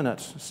infinite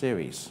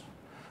series.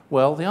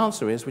 Well, the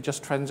answer is we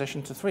just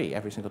transition to 3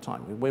 every single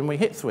time. When we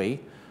hit 3,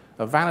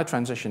 a valid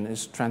transition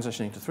is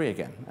transitioning to 3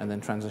 again, and then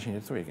transitioning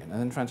to 3 again,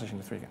 and then transitioning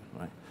to 3 again,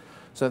 right?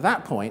 So at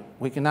that point,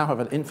 we can now have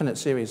an infinite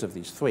series of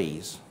these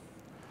 3s,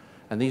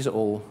 and these are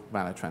all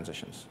valid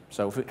transitions.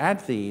 So if we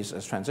add these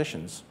as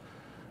transitions,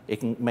 it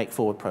can make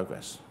forward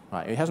progress,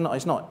 right?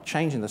 It's not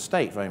changing the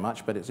state very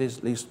much, but it is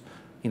at least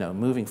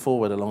moving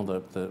forward along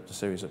the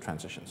series of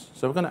transitions.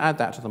 So we're going to add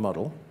that to the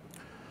model.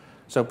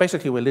 So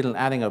basically, we're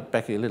adding a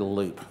little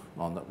loop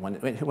on that.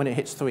 When it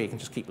hits 3, it can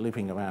just keep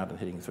looping around and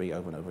hitting 3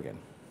 over and over again.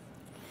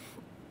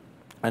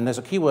 And there's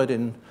a keyword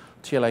in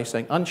TLA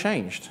saying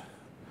unchanged.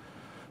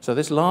 So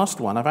this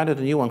last one, I've added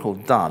a new one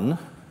called done,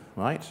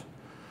 right?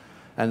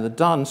 And the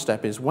done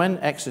step is when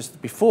x is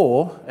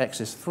before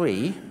x is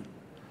 3,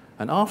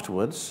 and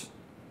afterwards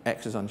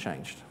x is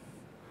unchanged.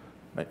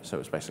 Right? So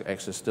it's basically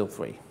x is still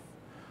 3.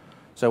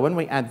 So when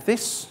we add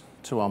this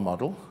to our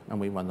model and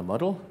we run the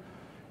model,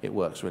 it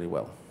works really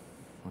well.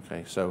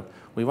 Okay, so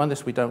we run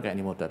this, we don't get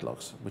any more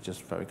deadlocks, which is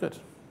very good.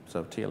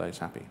 So TLA is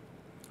happy.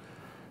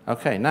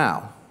 Okay,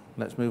 now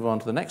let's move on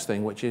to the next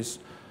thing, which is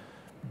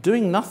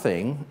doing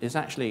nothing is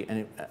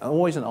actually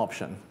always an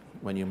option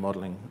when you're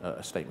modeling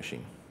a state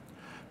machine.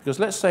 Because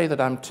let's say that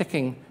I'm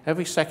ticking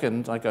every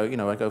second. I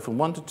go from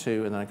 1 to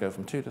 2, and then I go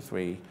from 2 to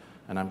 3,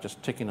 and I'm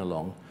just ticking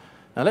along.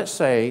 Now let's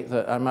say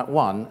that I'm at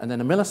 1, and then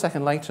a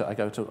millisecond later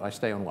I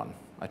stay on 1.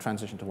 I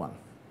transition to 1.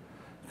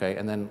 Okay,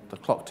 and then the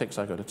clock ticks,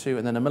 I go to 2,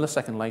 and then a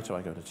millisecond later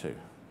I go to 2.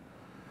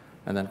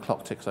 And then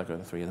clock ticks, I go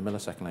to 3, and a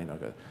millisecond later I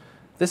go.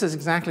 This is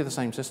exactly the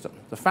same system.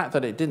 The fact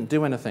that it didn't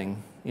do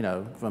anything, for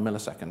a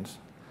millisecond,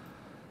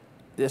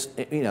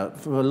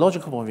 from a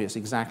logical point of view, it's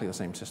exactly the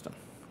same system.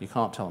 You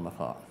can't tell them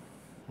apart,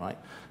 right?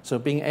 So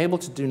being able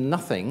to do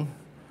nothing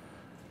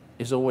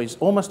is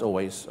almost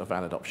always a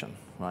valid option,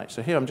 right?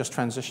 So here I'm just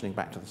transitioning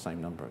back to the same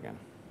number again.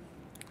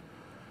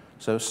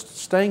 So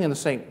staying in the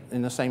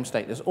same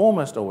state is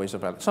almost always a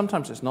valid.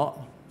 Sometimes it's not.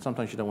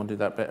 Sometimes you don't want to do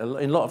that. But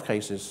in a lot of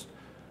cases,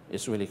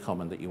 it's really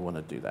common that you want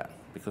to do that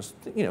because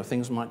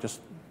things might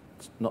just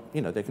not.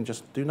 They can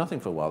just do nothing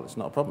for a while. It's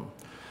not a problem.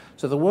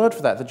 So the word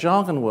for that, the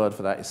jargon word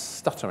for that, is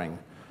stuttering.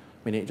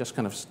 Meaning it just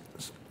kind of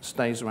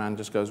stays around,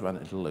 just goes around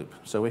a little loop.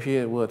 So if you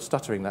hear the word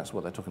stuttering, that's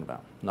what they're talking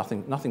about.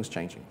 Nothing's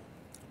changing.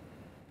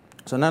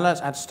 So now let's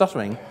add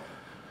stuttering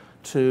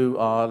to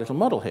our little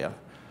model here.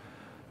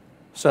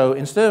 So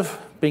instead of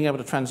being able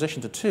to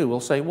transition to 2, we'll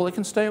say, well, it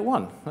can stay at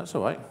 1. That's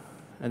all right.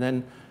 And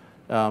then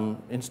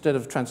instead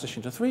of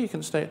transitioning to 3, you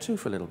can stay at 2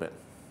 for a little bit.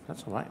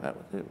 That's all right.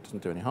 It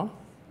doesn't do any harm.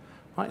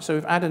 Right, so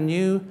we've added a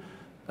new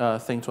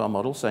thing to our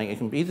model saying it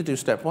can either do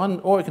step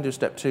 1, or it can do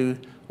step 2,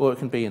 or it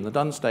can be in the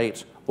done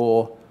state,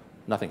 or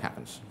nothing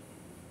happens.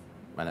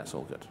 And that's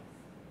all good.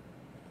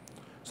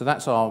 So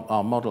that's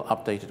our model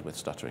updated with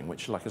stuttering,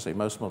 which, like I say,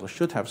 most models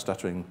should have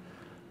stuttering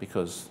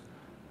because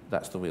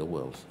that's the real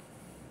world.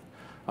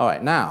 All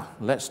right, now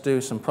let's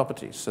do some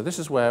properties. So this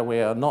is where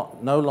we are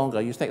no longer,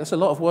 you think that's a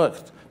lot of work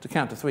to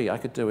count to 3. I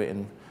could do it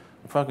in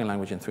a programming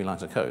language in 3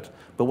 lines of code.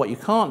 But what you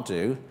can't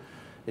do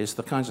is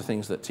the kinds of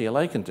things that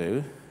TLA can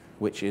do,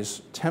 which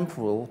is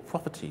temporal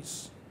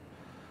properties.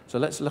 So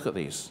let's look at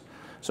these.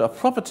 So a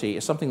property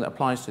is something that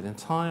applies to the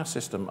entire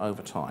system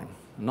over time,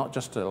 not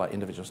just to like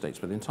individual states,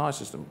 but the entire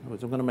system. We're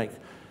going to make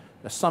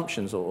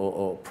assumptions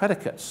or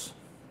predicates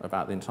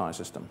about the entire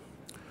system.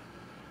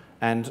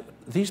 And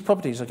these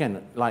properties,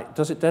 again, like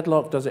does it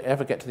deadlock, does it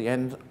ever get to the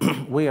end?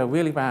 We are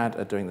really bad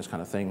at doing this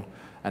kind of thing.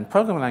 And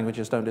programming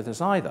languages don't do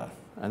this either.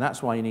 And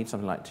that's why you need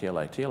something like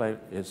TLA. TLA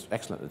is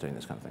excellent at doing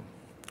this kind of thing.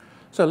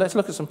 So let's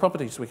look at some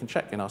properties we can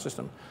check in our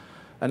system.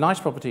 A nice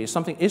property is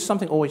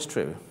something always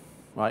true?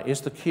 Right?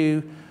 Is the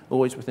queue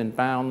always within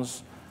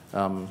bounds?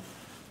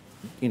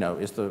 You know,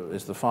 is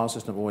the file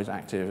system always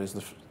active? Is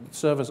the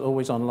servers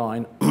always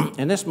online?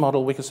 In this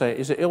model, we could say,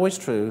 is it always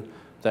true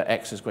that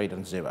x is greater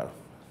than 0?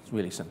 It's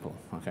really simple,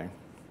 okay?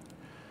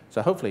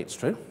 So hopefully it's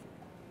true.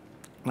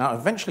 Now,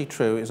 eventually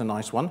true is a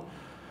nice one.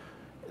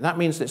 That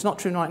means that it's not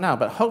true right now,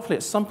 but hopefully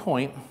at some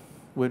point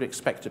we'd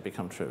expect it to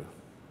become true.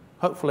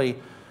 Hopefully,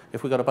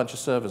 if we got a bunch of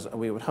servers,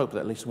 we would hope that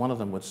at least one of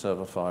them would serve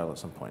a file at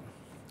some point.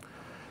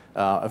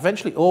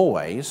 Eventually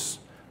always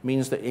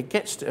means that it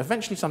gets to,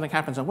 eventually something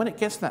happens, and when it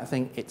gets to that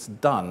thing, it's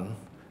done,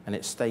 and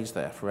it stays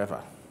there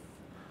forever.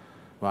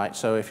 Right?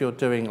 So if you're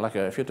doing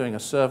if you're doing a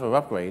server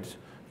upgrade,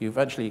 you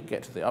eventually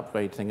get to the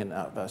upgrade thing, and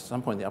at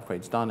some point the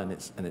upgrade's done, and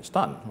it's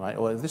done, right?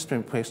 Or in this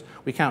case,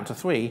 we count to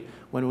 3.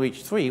 When we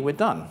reach 3, we're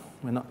done.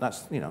 We're not.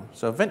 That's, you know.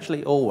 So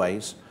eventually,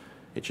 always,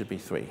 it should be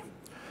 3.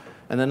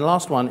 And then the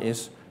last one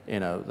is, you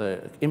know,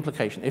 the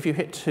implication. If you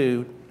hit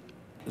 2,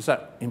 does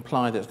that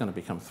imply that it's going to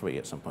become 3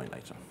 at some point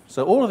later?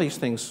 So all of these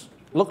things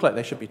look like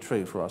they should be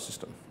true for our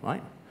system,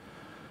 right?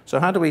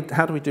 So how do we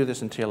do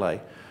this in TLA?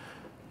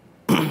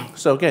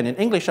 So again, in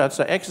English, I'd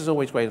say x is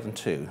always greater than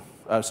 2.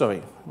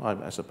 Sorry,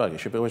 that's a bug. It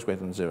should be always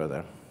greater than 0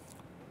 there.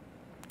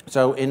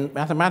 So in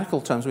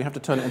mathematical terms, we have to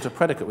turn it into a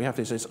predicate. We have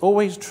to say it's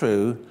always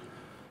true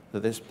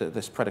that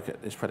this predicate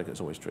is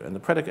always true. And the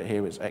predicate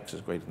here is x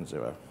is greater than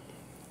 0.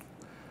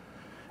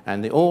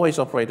 And the always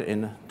operator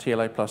in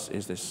TLA plus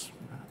is this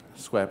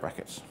square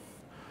brackets.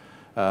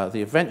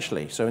 The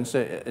eventually, so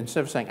instead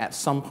of saying at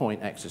some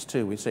point x is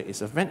 2, we say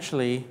it's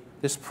eventually,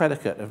 this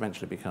predicate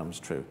eventually becomes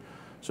true.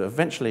 So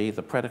eventually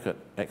the predicate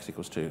x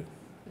equals 2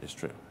 is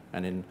true.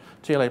 And in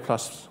TLA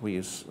plus, we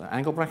use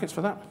angle brackets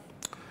for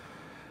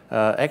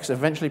that. X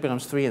eventually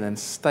becomes 3 and then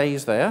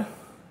stays there.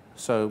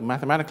 So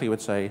mathematically, we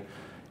would say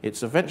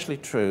it's eventually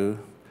true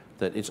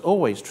that it's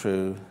always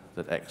true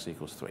that x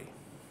equals 3,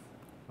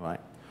 right?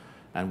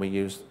 And we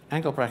use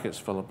angle brackets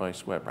followed by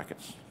square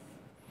brackets.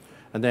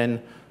 And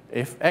then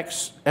if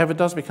x ever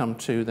does become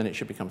 2, then it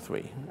should become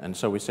 3. And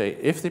so we say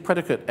if the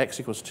predicate x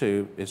equals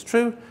 2 is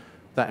true,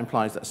 that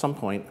implies that at some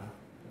point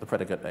the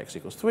predicate x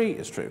equals 3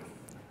 is true.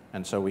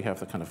 And so we have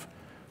the kind of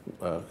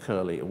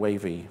curly,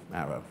 wavy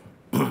arrow.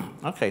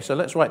 OK, so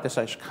let's write this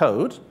as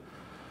code.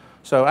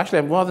 So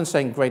actually, rather than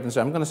saying greater than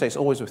 0, I'm going to say it's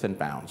always within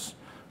bounds.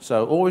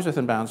 So always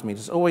within bounds means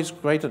it's always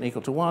greater than or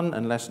equal to 1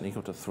 and less than or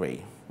equal to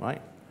 3,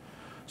 right?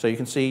 So you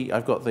can see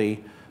I've got the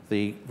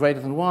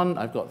greater than 1,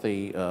 I've got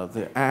the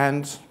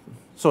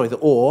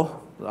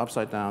or, the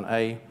upside down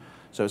A.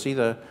 So it's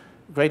either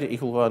greater or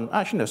equal to 1,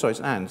 actually no, sorry, it's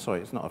and,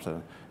 sorry, it's not upside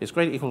down. It's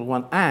greater or equal to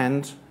 1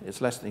 and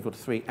it's less than or equal to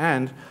 3,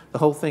 and the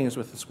whole thing is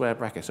with the square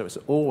bracket, so it's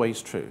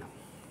always true.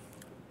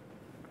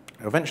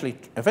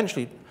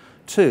 Eventually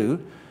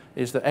 2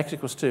 is that x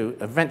equals 2,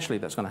 eventually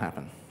that's going to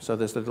happen. So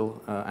there's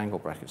little angle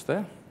brackets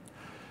there.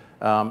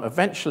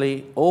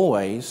 Eventually,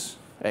 always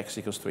x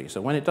equals 3. So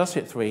when it does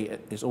hit 3,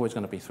 it's always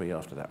going to be 3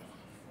 after that.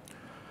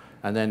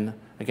 And then,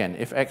 again,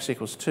 if x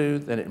equals 2,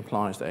 then it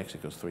implies that x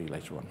equals 3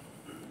 later on.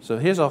 So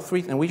here's our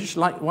 3, and we just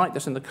write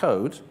this in the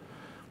code.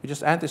 We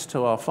just add this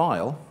to our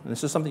file, and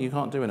this is something you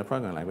can't do in a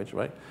programming language,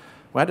 right?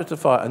 We add it to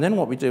the file, and then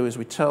what we do is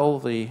we tell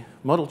the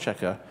model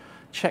checker,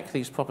 check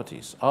these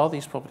properties. Are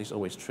these properties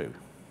always true?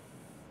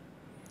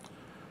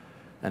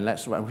 And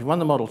if we run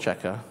the model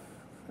checker,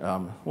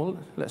 well,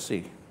 let's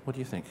see. What do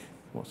you think?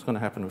 What's going to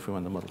happen if we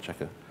run the model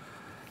checker?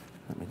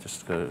 Let me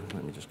just go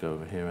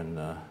over here and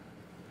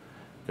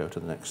go to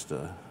the next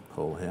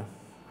poll here.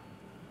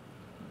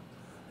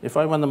 If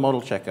I run the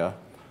model checker,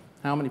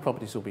 how many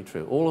properties will be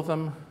true? All of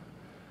them,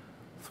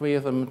 3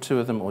 of them, 2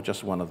 of them, or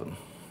just 1 of them?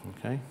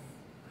 Okay,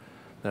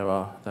 there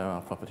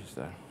are properties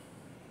there.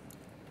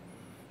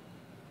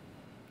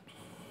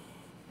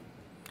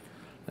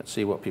 Let's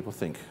see what people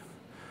think.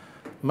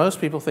 Most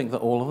people think that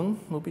all of them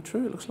will be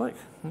true, it looks like.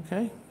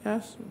 Okay,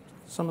 yes,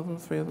 some of them,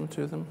 3 of them,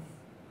 2 of them.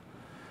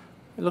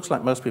 It looks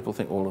like most people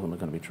think all of them are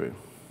going to be true.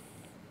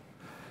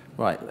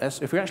 Right,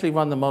 if we actually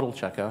run the model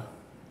checker,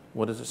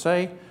 what does it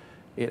say?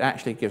 It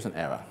actually gives an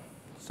error.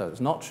 So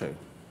it's not true.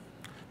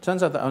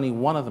 Turns out that only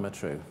 1 of them are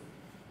true.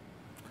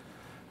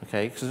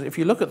 Okay, because if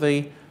you look at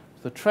the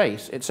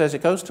trace, it says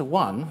it goes to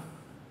 1,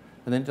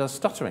 and then it does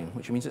stuttering,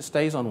 which means it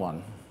stays on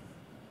 1.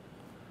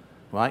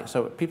 Right,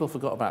 so people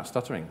forgot about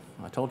stuttering.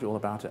 I told you all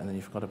about it, and then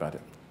you forgot about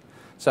it.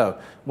 So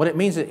what it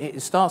means is it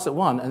starts at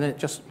 1, and then it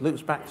just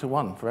loops back to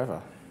 1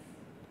 forever.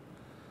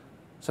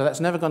 So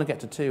that's never going to get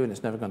to 2, and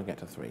it's never going to get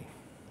to 3.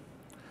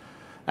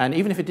 And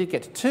even if it did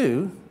get to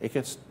 2, it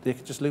could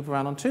just loop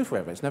around on 2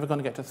 forever. It's never going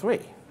to get to 3.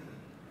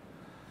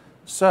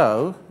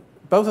 So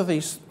both of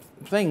these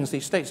things,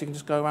 these states, you can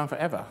just go around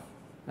forever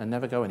and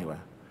never go anywhere.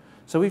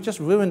 So we've just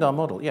ruined our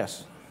model.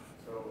 Yes?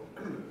 So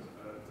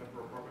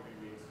temporal property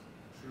means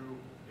true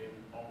in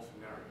all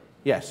scenarios?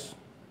 Yes.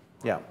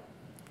 Yeah.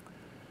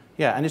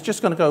 Yeah, and it's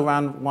just going to go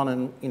around one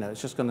and,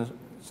 it's just going to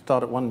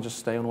start at one and just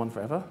stay on one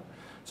forever.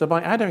 So by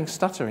adding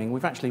stuttering,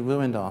 we've actually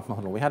ruined our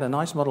model. We had a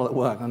nice model at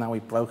work, and now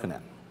we've broken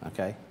it,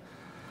 okay?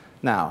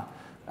 Now,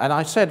 and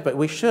I said, but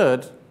we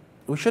should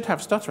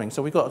have stuttering,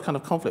 so we've got a kind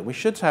of conflict. We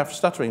should have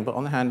stuttering, but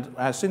on the hand,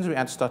 as soon as we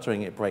add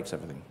stuttering, it breaks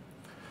everything.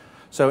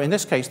 So in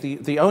this case,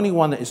 the only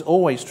one that is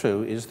always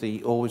true is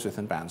the always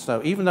within bounds.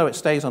 So even though it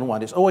stays on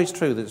 1, it's always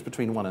true that it's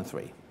between 1 and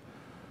 3,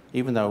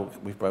 even though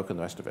we've broken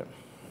the rest of it.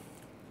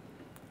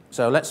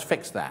 So let's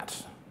fix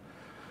that.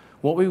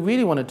 What we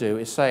really want to do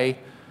is say,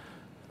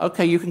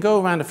 okay, you can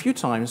go around a few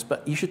times,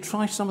 but you should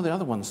try some of the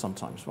other ones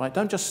sometimes, right?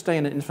 Don't just stay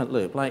in an infinite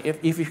loop. Like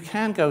if you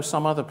can go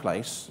some other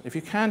place, if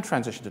you can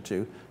transition to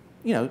 2,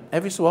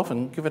 every so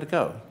often give it a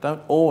go.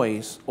 Don't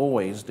always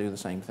do the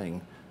same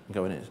thing and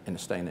go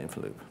stay in an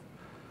infinite loop.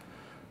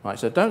 Right,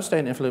 so don't stay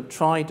in an infinite loop,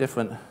 try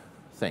different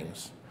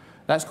things.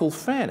 That's called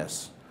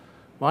fairness,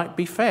 right?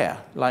 Be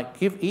fair. Like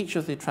give each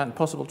of the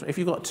possible, if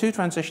you've got 2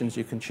 transitions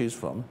you can choose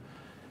from,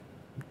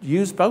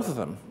 use both of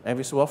them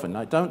every so often.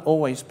 Like, don't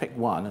always pick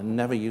one and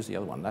never use the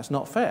other one. That's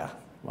not fair,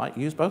 right?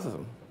 Use both of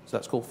them. So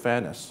that's called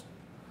fairness,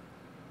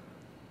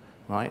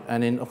 right?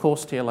 And of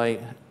course,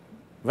 TLA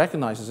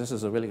recognizes this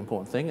as a really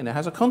important thing, and it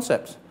has a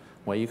concept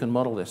where you can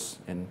model this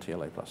in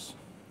TLA+.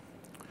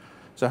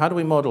 So how do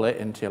we model it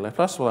in TLA+?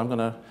 Well, I'm going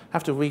to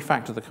have to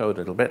refactor the code a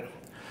little bit.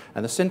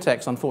 And the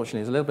syntax,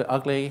 unfortunately, is a little bit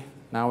ugly.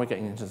 Now we're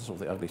getting into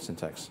sort of the ugly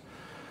syntax.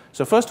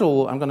 So first of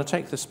all, I'm going to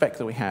take the spec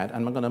that we had,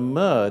 and I'm going to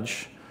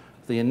merge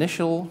the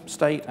initial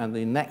state and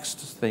the next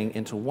thing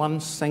into one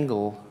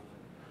single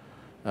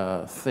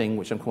thing,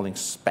 which I'm calling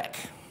spec.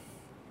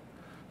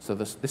 So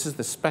this is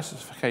the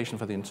specification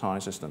for the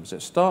entire system. So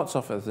it starts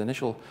off as the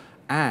initial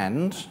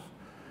and,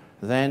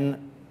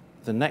 then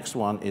the next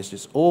one is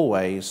just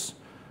always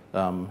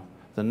the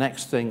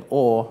next thing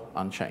or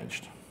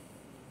unchanged.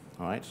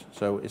 All right?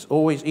 So it's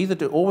always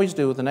either always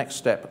do the next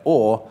step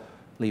or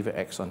leave it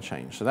X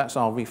unchanged. So that's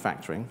our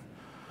refactoring.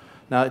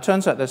 Now it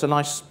turns out there's a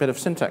nice bit of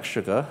syntax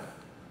sugar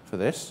for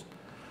this.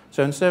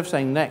 So instead of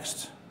saying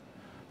next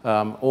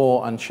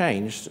or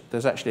unchanged,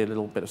 there's actually a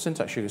little bit of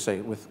syntax sugar, say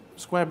with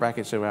square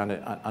brackets around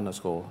it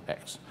underscore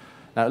X.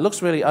 Now it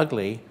looks really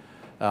ugly.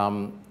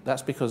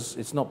 That's because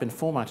it's not been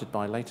formatted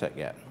by LaTeX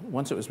yet.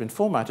 Once it was been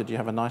formatted, you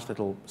have a nice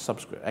little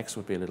subscript. X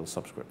would be a little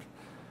subscript.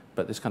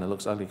 But this kind of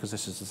looks ugly because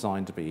this is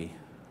designed to be,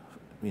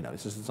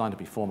 this is designed to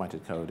be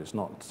formatted code. It's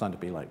not designed to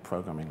be like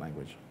programming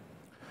language.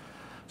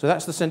 So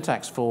that's the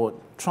syntax for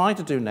try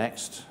to do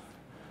next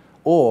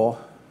or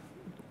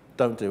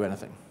don't do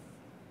anything.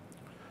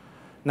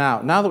 Now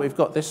that we've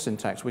got this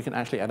syntax, we can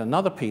actually add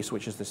another piece,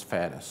 which is this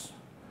fairness.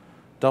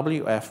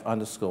 WF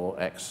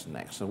underscore X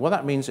next. So what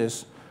that means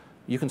is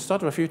you can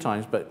stutter a few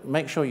times, but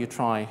make sure you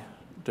try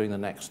doing the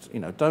next.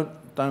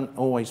 Don't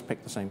always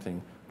pick the same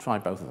thing. Try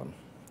both of them.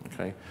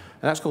 Okay? And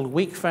that's called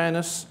weak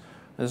fairness.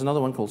 There's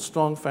another one called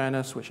strong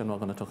fairness, which I'm not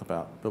going to talk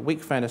about. But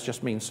weak fairness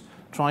just means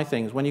try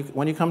things. When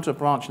you come to a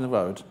branch in the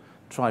road,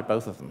 try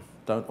both of them.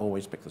 Don't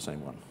always pick the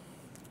same one.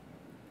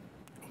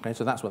 Okay,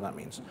 so that's what that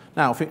means.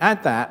 Now, if we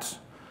add that,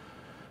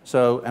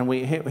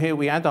 here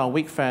we add our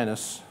weak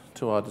fairness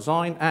to our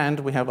design,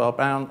 and we have our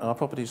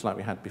properties like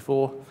we had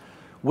before.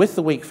 With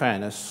the weak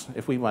fairness,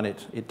 if we run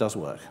it, it does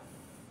work.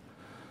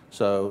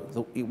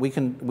 So we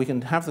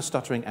can have the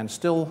stuttering and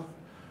still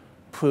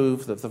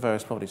prove that the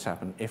various properties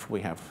happen if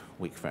we have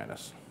weak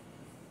fairness.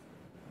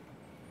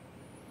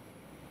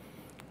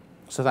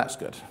 So that's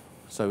good.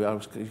 So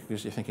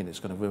because you're thinking it's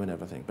going to ruin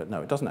everything, but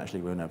no, it doesn't actually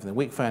ruin everything.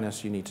 Weak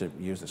fairness, you need to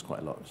use this quite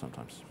a lot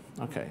sometimes.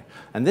 Okay,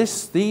 and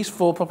these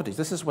 4 properties,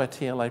 this is where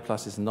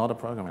TLA+ is not a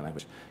programming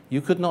language.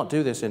 You could not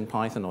do this in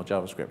Python or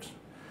JavaScript.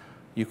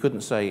 You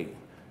couldn't say,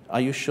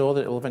 are you sure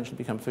that it will eventually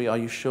become 3? Are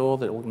you sure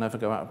that it will never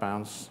go out of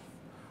bounds?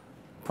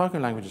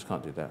 Programming languages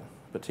can't do that,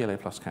 but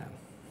TLA+ can.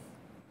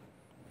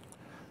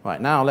 Right,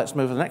 now let's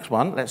move to the next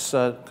one. Let's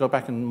go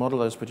back and model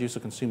those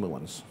producer-consumer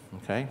ones,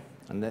 okay?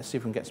 And let's see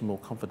if we can get some more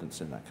confidence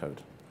in that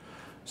code.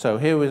 So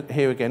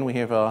here again, we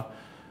have our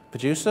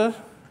producer,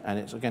 and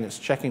it's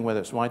checking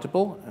whether it's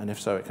writable, and if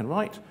so, it can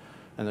write.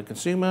 And the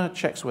consumer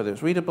checks whether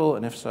it's readable,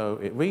 and if so,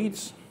 it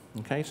reads.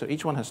 Okay, so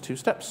each one has 2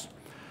 steps.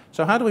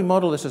 So how do we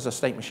model this as a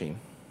state machine?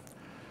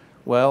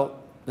 Well,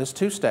 there's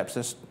 2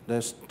 steps.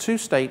 There's 2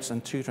 states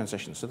and 2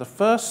 transitions. So the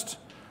first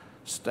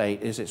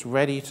state is it's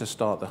ready to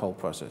start the whole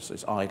process.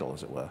 It's idle,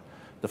 as it were.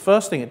 The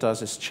first thing it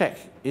does is check,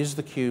 is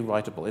the queue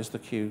writable? Is the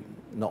queue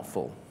not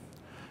full?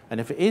 And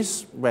if it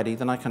is ready,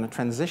 then I can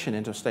transition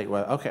into a state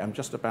where, okay, I'm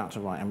just about to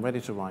write. I'm ready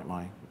to write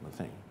my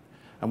thing.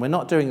 And we're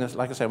not doing this,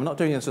 like I said, we're not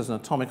doing this as an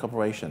atomic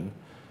operation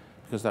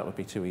because that would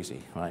be too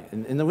easy, right?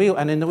 In the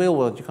real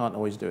world, you can't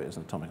always do it as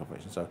an atomic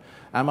operation. So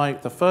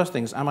the first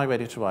thing is, am I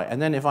ready to write?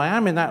 And then if I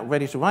am in that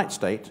ready to write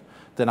state,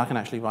 then I can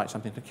actually write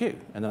something to queue.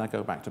 And then I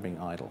go back to being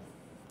idle,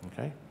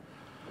 okay?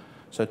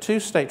 So 2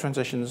 state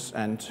transitions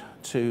and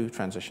 2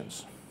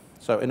 transitions.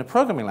 So in a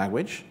programming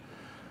language,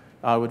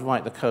 I would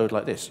write the code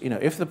like this.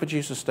 If the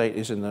producer state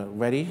is in the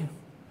ready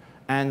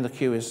and the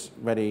queue is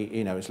ready,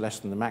 is less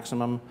than the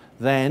maximum,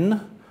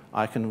 then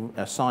I can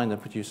assign the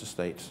producer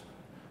state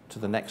to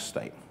the next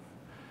state.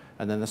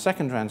 And then the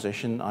second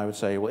transition, I would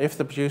say, well, if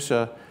the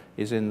producer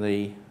is in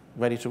the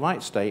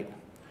ready-to-write state,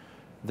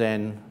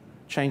 then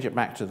change it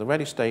back to the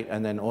ready state,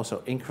 and then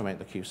also increment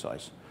the queue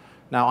size.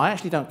 Now, I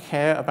actually don't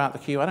care about the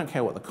queue. I don't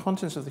care what the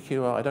contents of the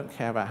queue are. I don't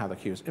care about how the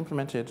queue is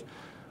implemented.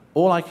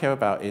 All I care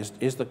about is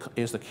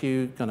the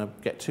queue going to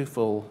get too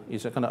full?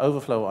 Is it going to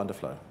overflow or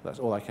underflow? That's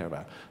all I care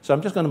about. So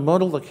I'm just going to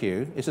model the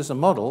queue. This is a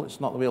model.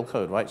 It's not the real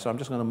code, right? So I'm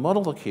just going to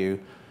model the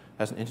queue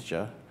as an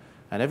integer.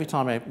 And every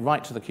time I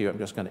write to the queue, I'm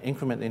just going to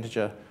increment the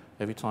integer.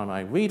 Every time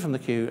I read from the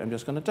queue, I'm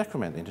just going to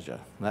decrement the integer.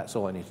 And that's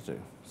all I need to do.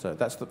 So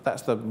that's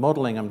the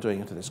modeling I'm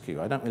doing into this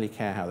queue. I don't really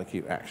care how the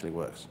queue actually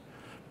works.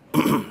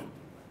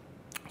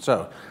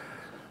 So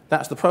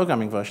that's the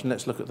programming version.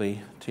 Let's look at the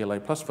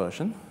TLA plus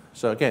version.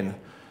 So again,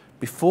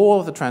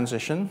 before the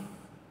transition,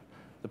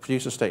 the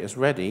producer state is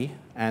ready,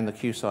 and the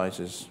queue size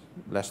is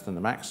less than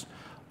the max.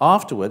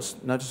 Afterwards,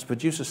 notice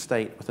producer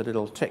state with a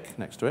little tick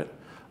next to it.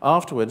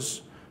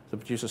 Afterwards, the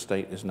producer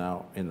state is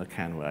now in the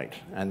can write,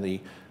 and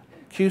the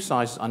queue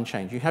size is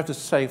unchanged. You have to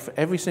say for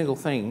every single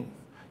thing,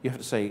 you have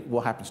to say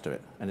what happens to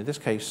it. And in this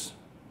case,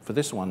 for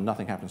this one,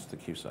 nothing happens to the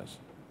queue size.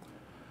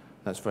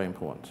 That's very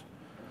important.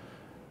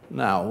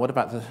 Now, what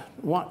about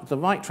the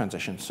write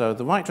transition? So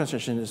the write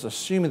transition is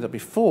assuming that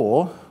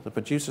before the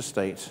producer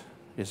state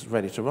is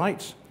ready to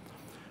write,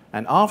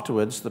 and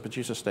afterwards the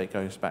producer state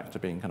goes back to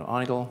being kind of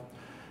idle.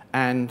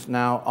 And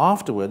now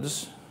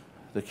afterwards,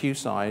 the queue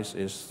size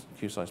is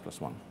queue size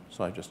plus 1.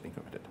 So I've just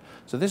incremented.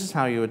 So this is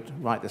how you would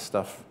write this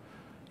stuff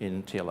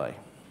in TLA.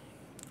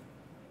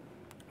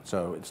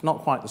 So it's not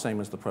quite the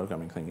same as the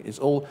programming thing. It's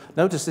all,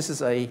 notice this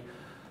is a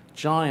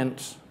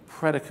giant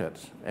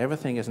predicate.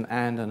 Everything is an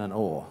and an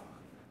or.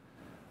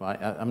 Right?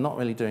 I'm not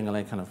really doing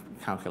any kind of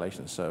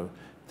calculations. So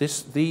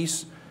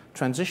these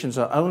transitions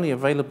are only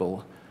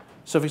available.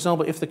 So for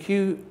example, if the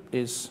queue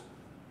is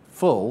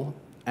full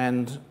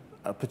and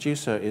a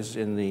producer is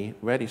in the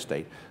ready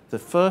state, the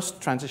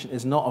first transition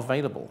is not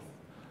available.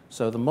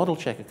 So the model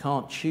checker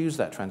can't choose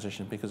that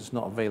transition because it's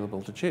not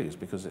available to choose,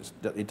 because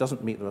it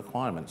doesn't meet the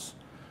requirements.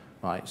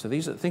 Right? So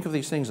think of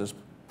these things as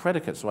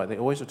predicates, right? They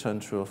always return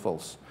true or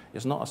false.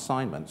 It's not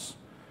assignments.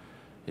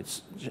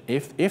 It's,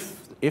 if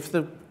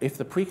the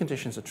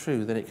preconditions are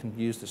true, then it can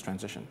use this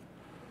transition.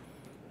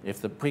 If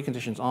the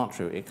preconditions aren't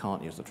true, it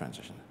can't use the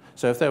transition.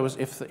 So if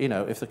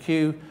the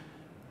queue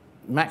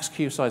max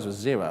queue size was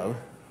 0,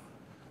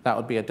 that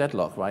would be a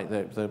deadlock, right?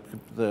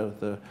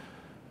 The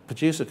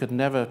producer could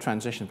never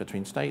transition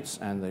between states,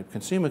 and the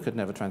consumer could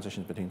never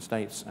transition between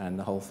states, and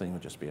the whole thing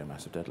would just be a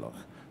massive deadlock.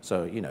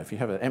 So if you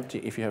have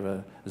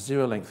a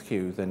 0-length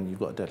queue, then you've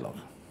got a deadlock.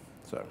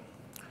 So.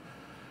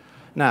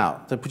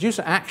 Now, the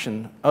producer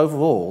action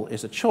overall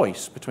is a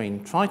choice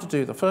between try to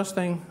do the first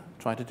thing,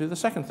 try to do the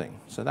second thing.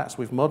 So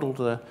we've modeled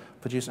the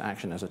producer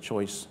action as a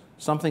choice,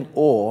 something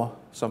or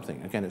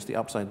something. Again, it's the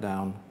upside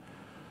down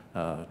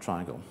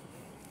triangle.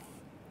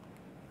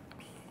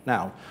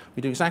 Now,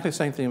 we do exactly the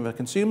same thing with the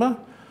consumer.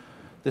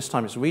 This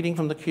time it's reading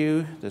from the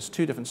queue. There's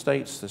 2 different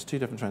states. There's 2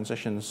 different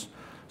transitions.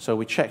 So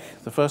we check,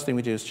 the first thing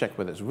we do is check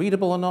whether it's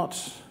readable or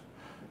not.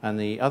 And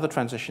the other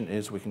transition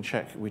is we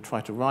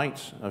try to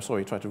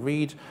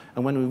read.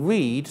 And when we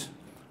read,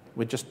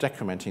 we're just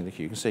decrementing the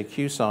queue. You can say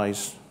queue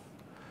size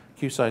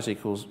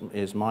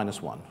is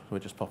 -1. We're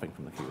just popping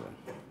from the queue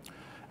there.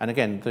 And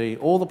again,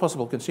 all the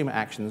possible consumer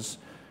actions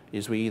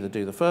is we either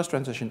do the first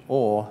transition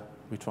or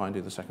we try and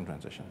do the second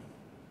transition.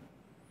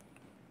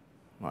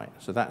 Right,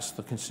 so that's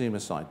the consumer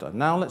side done.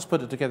 Now let's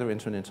put it together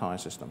into an entire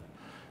system.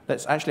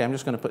 I'm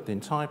just going to put the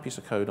entire piece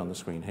of code on the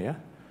screen here.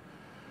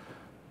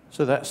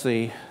 So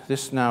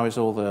this now is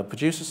all the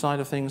producer side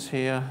of things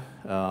here.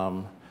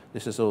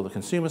 This is all the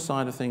consumer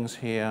side of things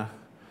here.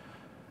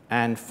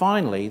 And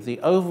finally,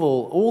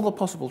 all the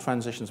possible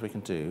transitions we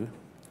can do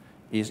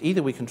is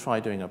either we can try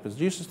doing a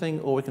producer thing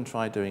or we can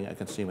try doing a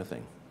consumer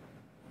thing.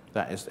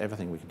 That is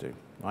everything we can do,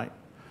 right?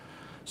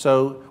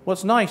 So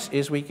what's nice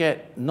is we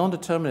get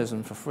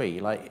non-determinism for free.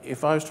 Like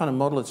if I was trying to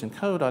model this in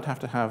code, I'd have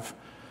to have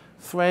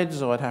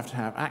threads or I'd have to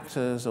have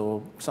actors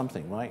or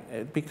something, right?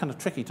 It'd be kind of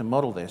tricky to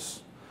model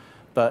this.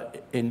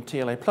 But in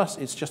TLA Plus,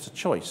 it's just a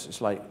choice.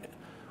 It's like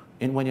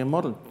when you're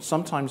modeling,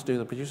 sometimes do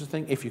the producer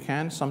thing if you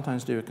can,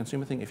 sometimes do a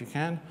consumer thing if you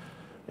can,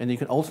 and you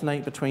can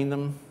alternate between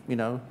them.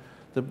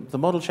 The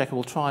model checker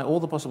will try all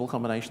the possible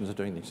combinations of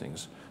doing these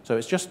things. So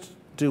it's just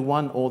do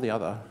one or the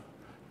other,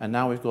 and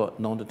now we've got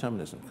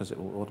non-determinism because it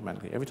will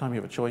automatically, every time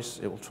you have a choice,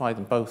 it will try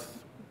them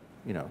both.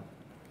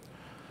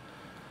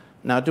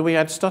 Now, do we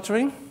add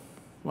stuttering?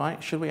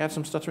 Right? Should we add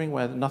some stuttering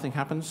where nothing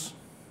happens?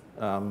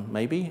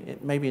 Maybe.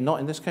 Maybe not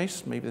in this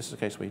case. Maybe this is a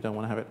case where you don't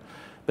want to have it.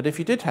 But if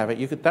you did have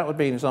it, that would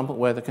be an example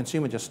where the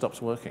consumer just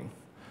stops working.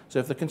 So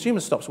if the consumer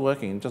stops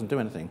working and doesn't do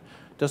anything,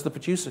 does the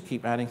producer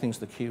keep adding things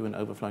to the queue and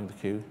overflowing the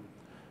queue?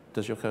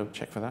 Does your code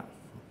check for that?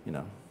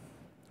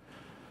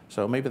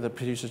 So maybe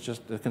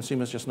the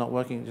consumer's just not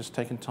working, just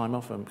taking time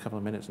off for a couple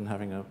of minutes and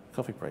having a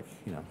coffee break.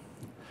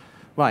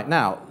 Right,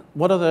 now,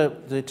 what are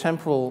the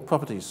temporal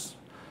properties?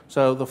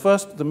 So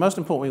the most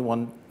important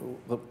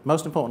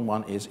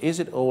one is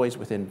it always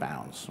within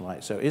bounds,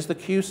 right? So is the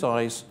queue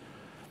size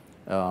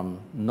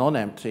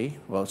non-empty,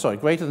 well, sorry,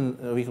 greater than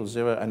or equal to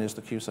 0, and is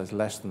the queue size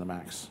less than the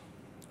max.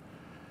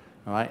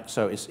 All right,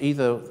 so it's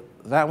either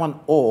that one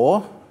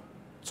or,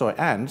 sorry,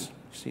 and, you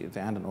see the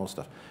and or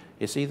stuff.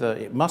 It's either,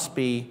 it must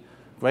be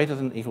greater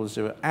than or equal to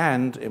 0,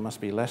 and it must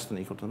be less than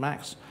or equal to the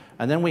max.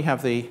 And then we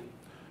have the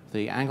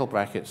angle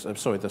brackets,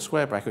 sorry, the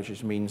square bracket,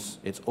 which means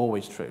it's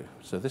always true.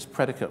 So this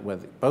predicate where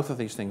both of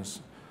these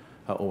things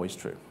are always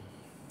true.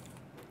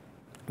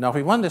 Now, if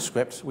we run this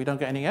script, we don't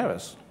get any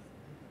errors.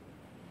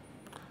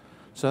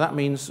 So that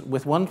means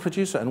with one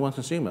producer and one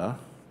consumer,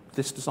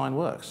 this design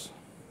works.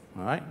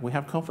 All right? We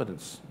have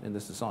confidence in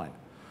this design.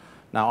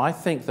 Now, I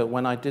think that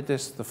when I did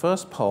this, the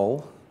first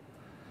poll,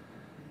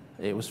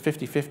 it was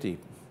 50-50.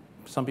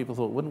 Some people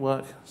thought it wouldn't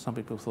work. Some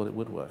people thought it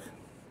would work.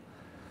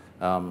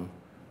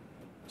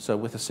 So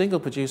with a single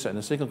producer and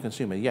a single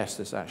consumer, yes,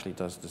 this actually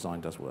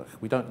design does work.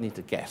 We don't need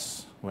to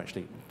guess. We're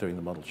actually doing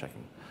the model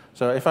checking.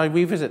 So if I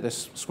revisit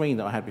this screen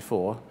that I had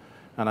before,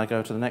 and I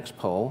go to the next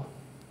poll,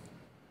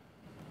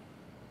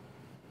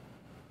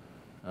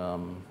 here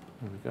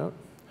we go.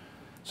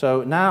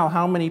 So now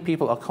how many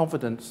people are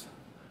confident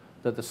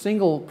that the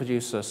single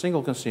producer,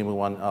 single consumer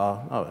one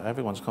are, oh,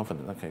 everyone's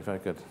confident. Okay, very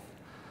good.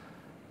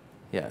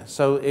 Yeah,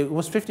 so it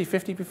was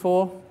 50-50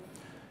 before,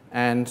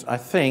 and I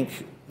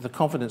think the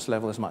confidence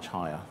level is much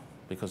higher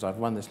because I've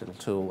run this little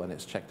tool and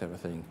it's checked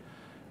everything,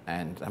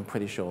 and I'm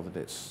pretty sure that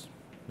it's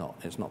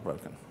not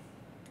broken.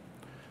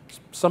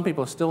 Some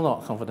people are still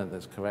not confident that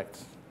it's correct,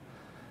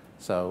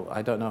 so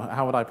I don't know,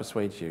 how would I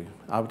persuade you?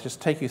 I would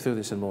just take you through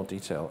this in more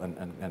detail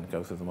and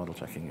go through the model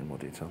checking in more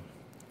detail.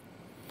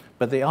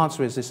 But the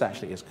answer is this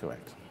actually is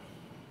correct.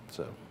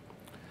 So,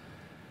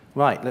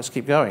 right, let's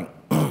keep going.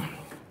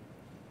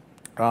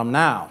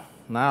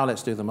 Now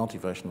let's do the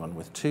multi-version one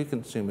with 2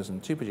 consumers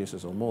and 2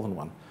 producers or more than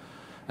one.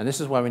 And this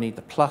is why we need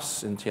the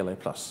plus in TLA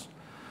plus.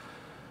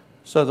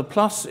 So the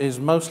plus is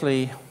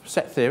mostly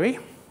set theory.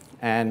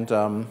 And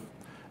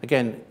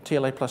again,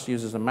 TLA plus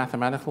uses a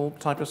mathematical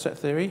type of set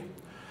theory.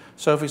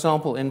 So for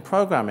example, in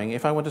programming,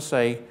 if I were to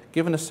say,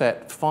 given a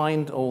set,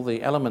 find all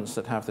the elements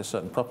that have this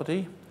certain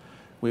property,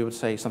 we would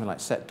say something like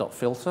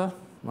set.filter,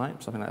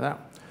 right? Something like that.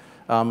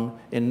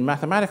 In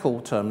mathematical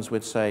terms,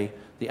 we'd say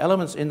the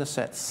elements in the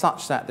set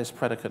such that this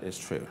predicate is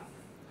true.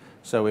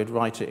 So we'd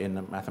write it in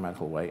a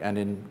mathematical way. And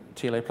in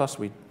TLA plus,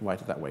 we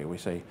write it that way. We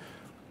say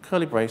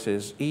curly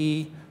braces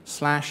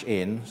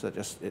E/in. So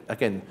just,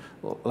 again,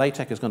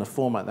 LaTeX is going to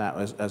format that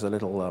as a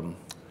little,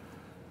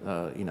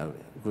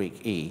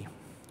 Greek E,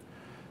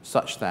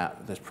 such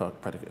that this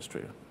predicate is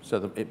true.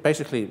 So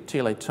basically,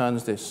 TLA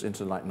turns this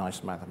into like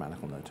nice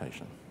mathematical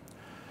notation.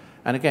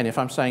 And again, if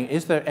I'm saying,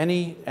 is there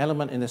any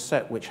element in this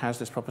set which has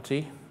this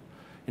property?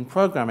 In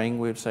programming,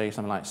 we would say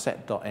something like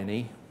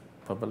set.ne,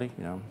 probably,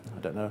 I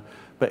don't know.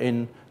 But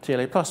in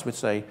TLA plus, we'd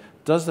say,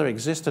 does there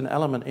exist an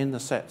element in the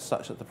set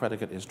such that the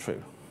predicate is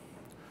true?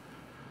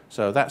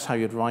 So that's how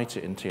you'd write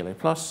it in TLA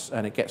plus,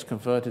 and it gets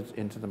converted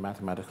into the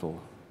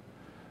mathematical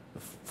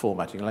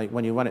formatting. Like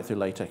when you run it through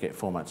LaTeX, it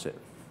formats it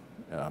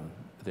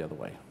the other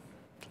way.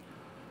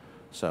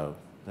 So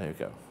there you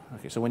go.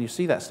 Okay, so when you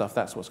see that stuff,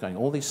 that's what's going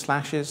on. All these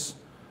slashes,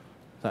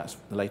 that's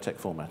the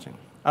LaTeX formatting.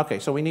 Okay,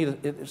 so we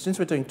need, since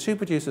we're doing 2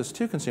 producers,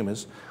 2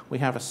 consumers, we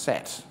have a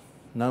set.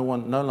 No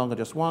longer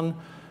just one,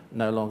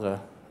 no longer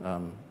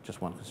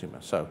just one consumer.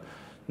 So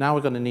now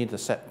we're going to need the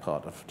set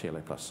part of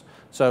TLA plus.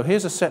 So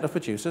here's a set of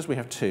producers. We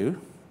have 2,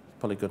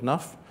 probably good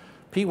enough.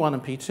 P1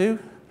 and P2,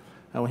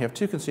 and we have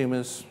 2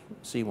 consumers,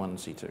 C1 and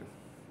C2.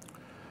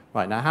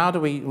 Right, now how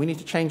do we need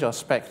to change our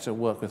spec to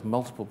work with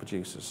multiple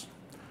producers.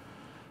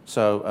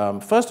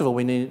 So first of all,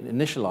 we need to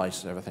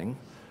initialize everything.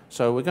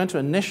 So we're going to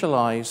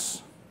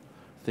initialize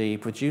the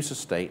producer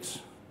state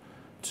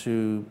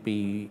to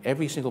be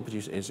every single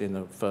producer is in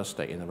the first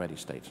state, in the ready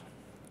state.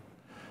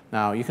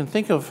 Now, you can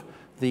think of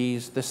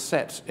this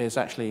set is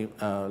actually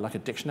like a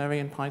dictionary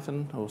in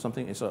Python or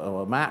something,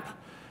 or a map.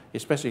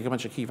 It's basically a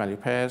bunch of key value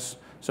pairs.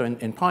 So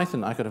in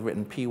Python, I could have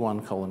written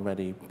P1 colon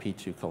ready,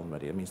 P2 colon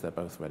ready. It means they're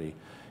both ready.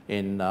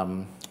 In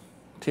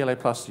TLA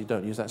plus, you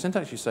don't use that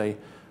syntax. You say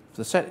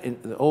the set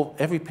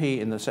every P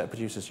in the set of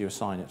producers, you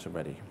assign it to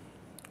ready.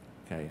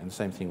 Okay, and the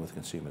same thing with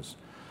consumers.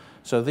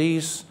 So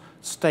these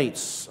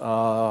states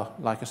are,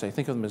 like I say,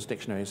 think of them as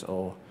dictionaries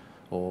or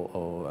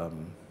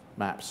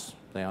maps.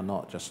 They are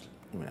not just,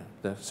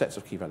 they're sets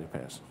of key value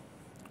pairs.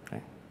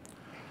 Okay.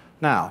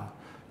 Now,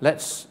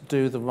 let's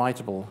do the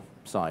writable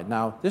side.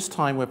 Now, this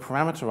time we're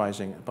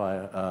parameterizing by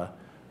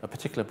a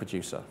particular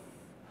producer.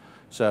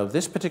 So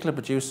this particular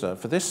producer,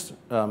 for this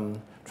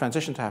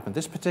transition to happen,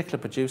 this particular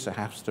producer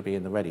has to be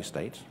in the ready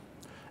state,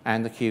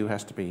 and the queue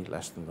has to be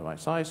less than the right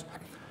size.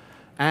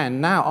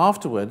 And now,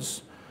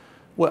 afterwards,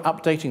 we're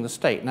updating the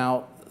state.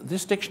 Now,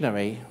 this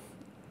dictionary,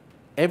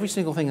 every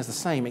single thing is the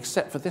same,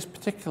 except for this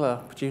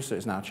particular producer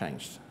is now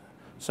changed.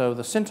 So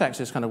the syntax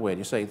is kind of weird.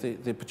 You say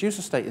the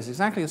producer state is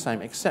exactly the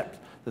same, except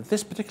that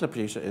this particular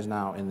producer is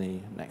now in the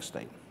next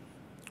state.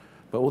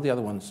 But all the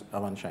other ones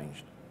are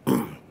unchanged.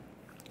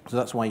 So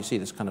that's why you see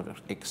this kind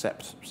of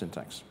except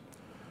syntax.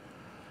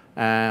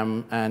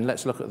 And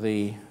let's look at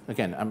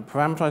again,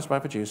 parameterized by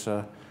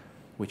producer.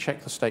 we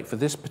check the state for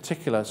this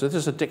particular, so this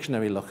is a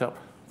dictionary lookup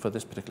for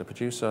this particular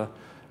producer,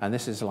 and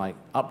this is like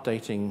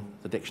updating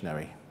the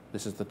dictionary.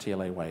 This is the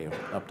TLA way of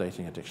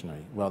updating a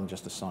dictionary, rather than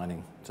just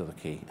assigning to the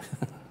key.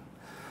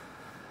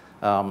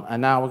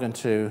 And now we're going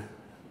to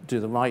do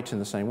the write in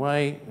the same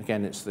way.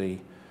 Again,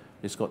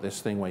 it's got this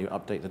thing where you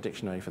update the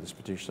dictionary for this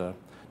producer.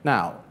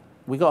 Now,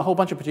 we got a whole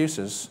bunch of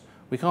producers.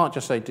 We can't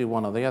just say do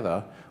one or the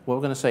other. What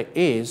we're going to say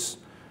is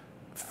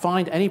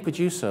find any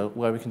producer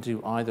where we can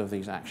do either of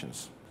these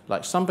actions.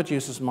 Like some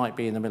producers might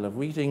be in the middle of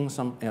reading,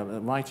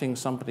 writing,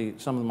 some of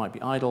them might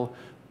be idle.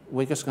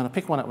 We're just going to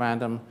pick one at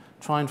random,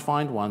 try and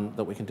find one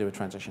that we can do a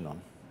transition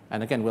on.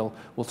 And again, we'll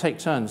take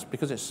turns.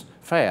 Because it's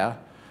fair,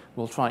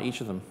 we'll try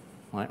each of them,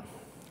 right?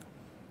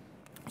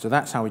 So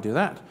that's how we do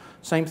that.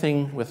 Same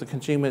thing with the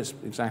consumer, it's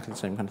exactly the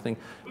same kind of thing.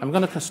 I'm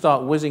going to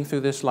start whizzing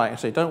through this. Like I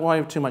say, don't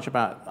worry too much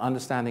about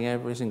understanding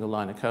every single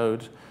line of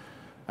code.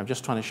 I'm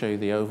just trying to show you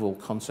the overall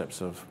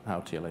concepts of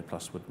how TLA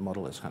Plus would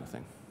model this kind of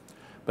thing.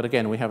 But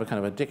again, we have a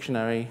kind of a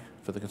dictionary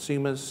for the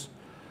consumers.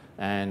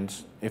 And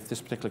if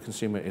this particular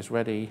consumer is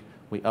ready,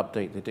 we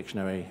update the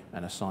dictionary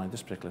and assign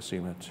this particular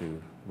consumer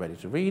to ready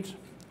to read.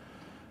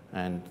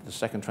 And the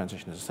second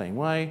transition is the same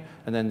way.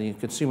 And then the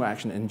consumer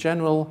action in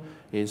general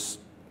is,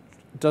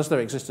 does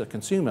there exist a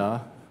consumer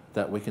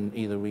that we can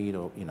either read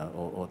or,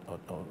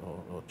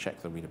 or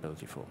check the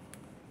readability for?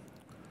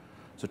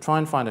 So try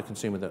and find a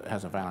consumer that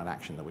has a valid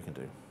action that we can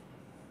do.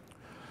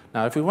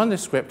 Now, if we run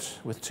this script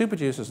with two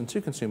producers and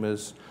two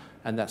consumers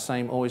and that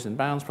same always in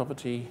bounds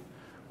property,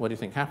 what do you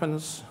think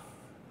happens?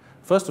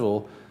 First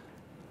of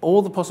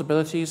all the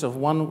possibilities of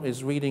one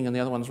is reading and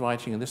the other one's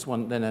writing, and this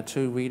one, then there are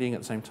two reading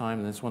at the same time,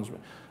 and this one's,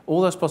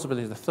 all those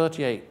possibilities, the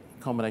 38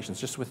 combinations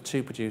just with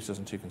two producers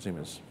and two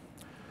consumers.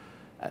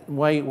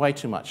 Way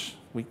too much.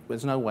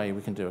 There's no way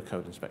we can do a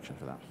code inspection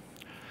for that.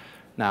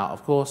 Now,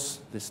 of course,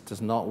 this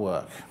does not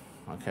work.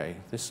 Okay,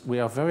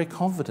 we are very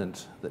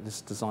confident that this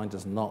design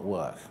does not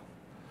work.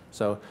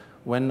 So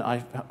when I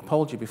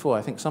polled you before,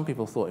 I think some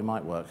people thought it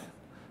might work.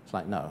 It's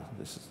like, no,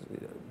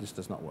 this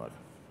does not work.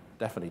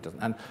 Definitely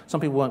doesn't. And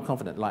some people weren't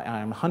confident. Like, I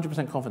am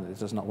 100% confident this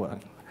does not work.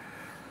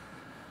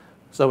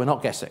 So we're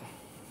not guessing.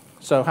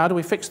 So how do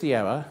we fix the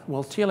error?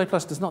 Well, TLA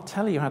Plus does not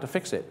tell you how to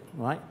fix it,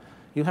 right?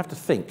 You have to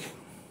think.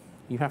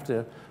 You have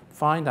to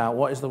find out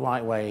what is the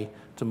right way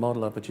to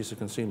model a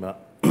producer-consumer.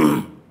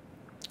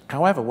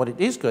 However, what it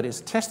is good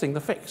is testing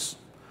the fix.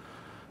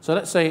 So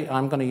let's say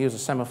I'm going to use a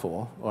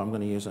semaphore, or I'm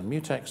going to use a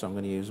mutex, or I'm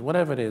going to use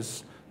whatever it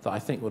is that I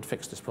think would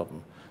fix this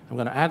problem. I'm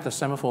going to add the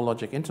semaphore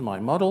logic into my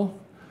model.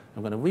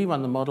 I'm going to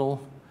rerun the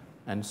model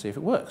and see if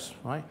it works,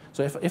 right?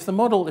 So if I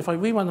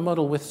rerun the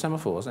model with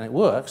semaphores and it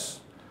works,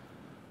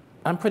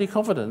 I'm pretty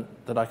confident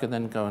that I can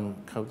then go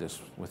and code this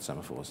with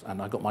semaphores.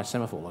 And I got my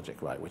semaphore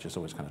logic right, which is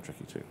always kind of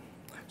tricky too.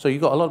 So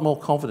you've got a lot more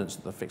confidence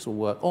that the fix will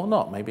work or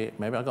not. Maybe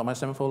I got my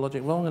semaphore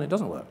logic wrong and it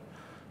doesn't work.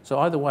 So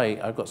either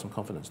way, I've got some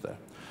confidence there.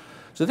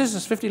 So this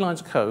is 50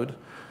 lines of code,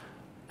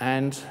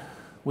 and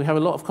we have a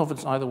lot of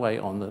confidence either way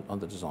on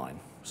the design.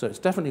 So it's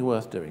definitely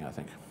worth doing, I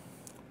think.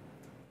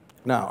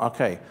 Now,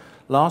 OK,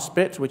 last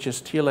bit, which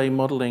is TLA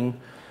modeling.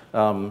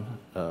 How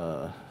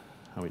are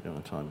we doing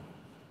on time?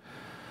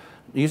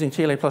 Using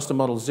TLA Plus to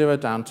model zero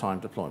downtime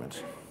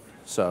deployment.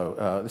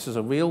 So this is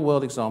a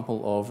real-world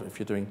example of if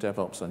you're doing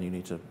DevOps and you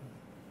need to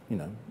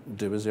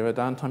do a zero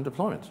downtime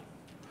deployment.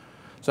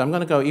 So I'm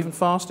going to go even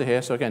faster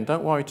here. So again,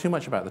 don't worry too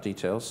much about the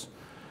details.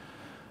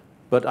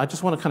 But I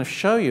just want to kind of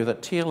show you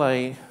that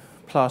TLA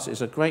Plus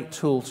is a great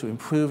tool to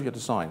improve your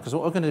design. Because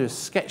what we're going to do is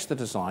sketch the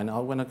design.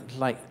 I'm going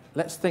to,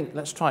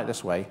 let's try it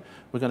this way.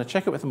 We're going to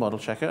check it with the model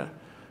checker.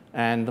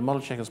 And the model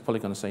checker is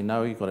probably going to say,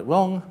 no, you got it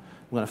wrong.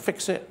 We're going to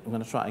fix it. We're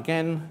going to try it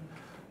again.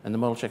 And the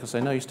model checker will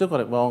say, no, you still got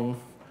it wrong.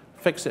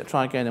 Fix it,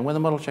 try again. And when the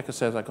model checker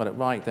says I got it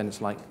right, then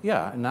it's like,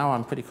 yeah, now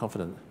I'm pretty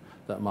confident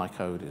that my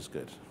code is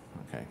good.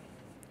 Okay.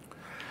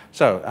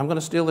 So I'm going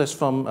to steal this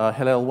from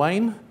Hillel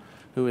Wayne,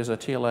 who is a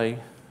TLA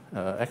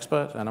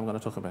expert, and I'm going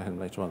to talk about him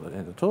later on at the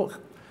end of the talk.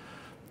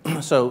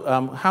 So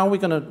how are we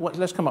going to,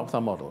 let's come up with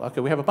our model. Okay,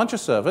 we have a bunch of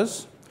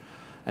servers,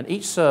 and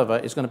each server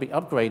is going to be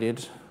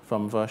upgraded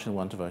from version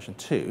 1 to version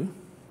 2.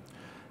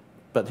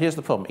 But here's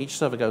the problem. Each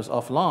server goes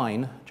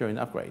offline during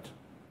the upgrade,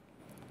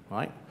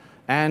 right?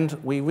 And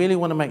we really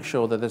want to make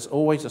sure that there's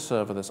always a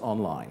server that's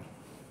online,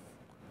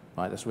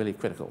 right? That's really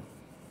critical.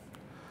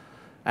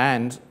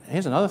 And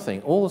here's another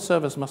thing. All the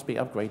servers must be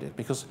upgraded,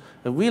 because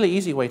a really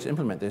easy way to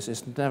implement this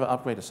is to never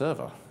upgrade a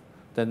server.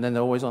 Then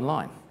they're always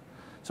online.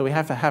 So we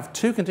have to have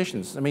two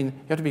conditions. I mean,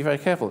 you have to be very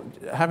careful.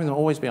 Having them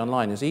always be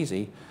online is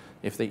easy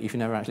if you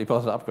never actually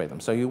bother to upgrade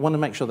them. So you want to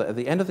make sure that at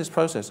the end of this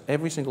process,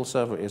 every single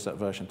server is at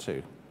version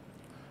 2.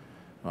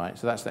 Right?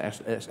 So that's the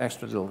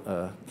extra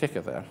little kicker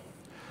there.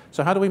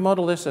 So how do we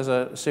model this as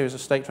a series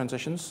of state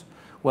transitions?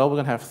 Well, we're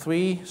going to have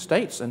 3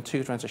 states and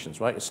 2 transitions,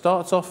 right? It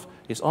starts off,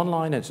 it's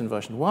online, and it's in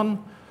version 1.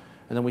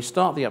 And then we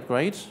start the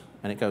upgrade,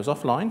 and it goes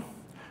offline.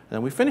 And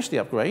then we finish the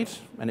upgrade,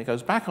 and it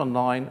goes back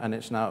online, and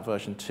it's now at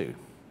version 2.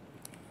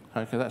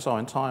 Okay, that's our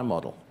entire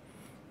model.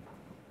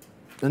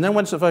 And then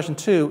when it's at version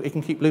 2, it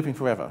can keep looping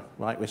forever,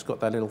 right? It's got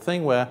that little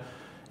thing where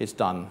it's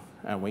done,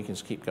 and we can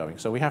just keep going.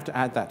 So we have to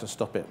add that to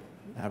stop it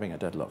having a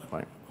deadlock,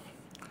 right?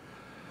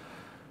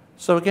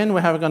 So again,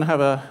 we're going to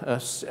have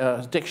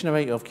a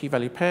dictionary of key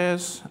value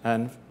pairs,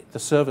 and the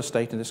server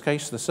state in this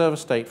case. The server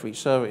state for each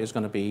server is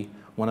going to be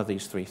one of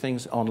these three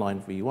things: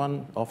 online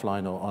v1,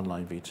 offline, or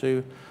online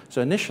v2.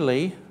 So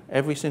initially,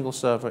 every single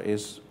server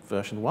is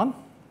version 1.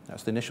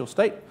 That's the initial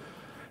state.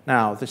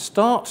 Now, the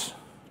start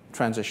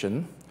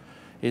transition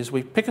is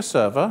we pick a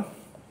server,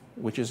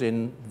 which is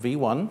in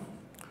v1,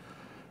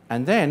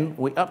 and then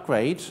we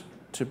upgrade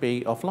to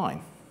be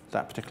offline,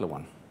 that particular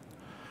one.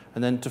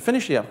 And then to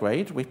finish the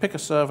upgrade, we pick a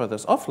server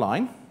that's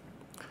offline,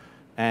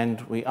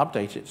 and we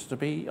update it to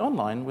be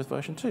online with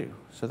version 2.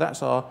 So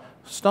that's our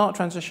start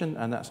transition,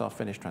 and that's our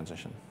finish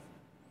transition.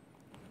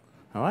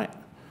 All right?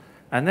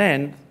 And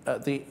then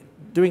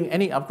doing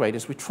any upgrade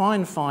is we try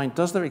and find,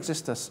 does there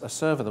exist a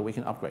server that we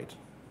can upgrade?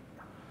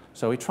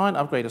 So we try and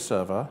upgrade a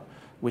server,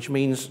 which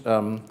means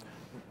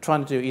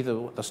trying to do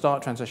either the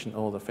start transition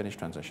or the finish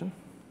transition.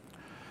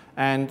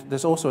 And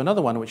there's also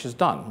another one which is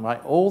done,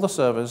 right? All the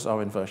servers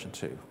are in version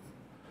 2.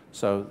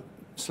 So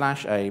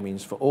 /A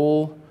means for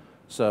all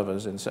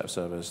servers in set of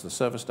servers, the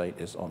server state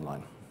is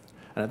online.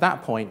 And at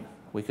that point,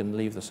 we can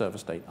leave the server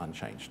state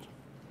unchanged.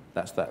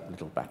 That's that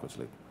little backwards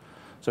loop.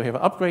 So we have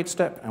an upgrade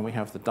step, and we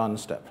have the done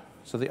step.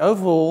 So the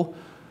overall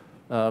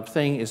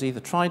thing is either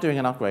try doing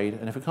an upgrade,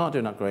 and if we can't do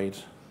an upgrade,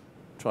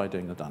 try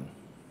doing the done.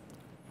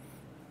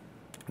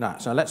 Now,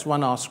 so let's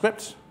run our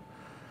script.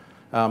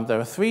 There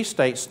are 3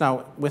 states.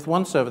 Now, with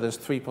one server, there's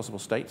 3 possible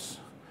states.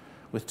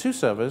 With 2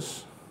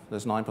 servers,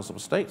 there's 9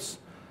 possible states.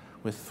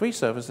 With 3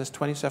 servers, there's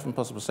 27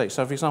 possible states.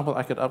 So, for example,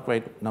 I could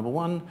upgrade number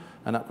 1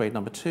 and upgrade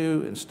number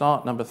 2 and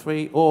start number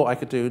 3, or I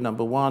could do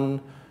number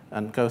 1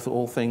 and go through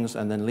all things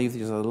and then leave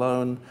these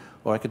alone,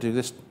 or I could do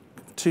this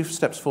 2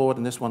 steps forward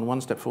and this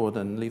one step forward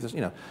and leave this.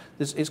 You know,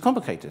 it's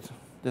complicated.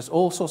 There's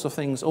all sorts of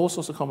things, all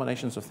sorts of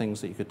combinations of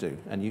things that you could do,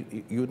 and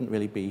you wouldn't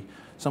really be,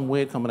 some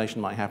weird combination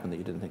might happen that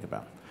you didn't think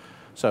about.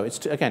 So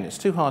again, it's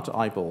too hard to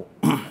eyeball.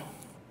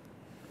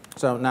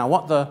 So now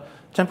what the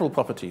temporal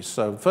properties.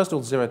 So first of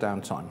all, 0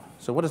 downtime.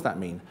 So what does that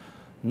mean?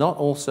 Not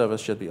all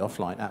servers should be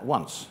offline at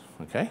once,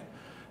 okay?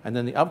 And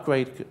then the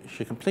upgrade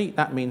should complete.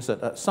 That means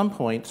that at some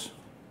point,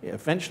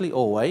 eventually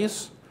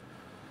always,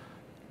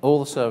 all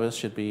the servers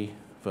should be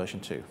version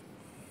 2,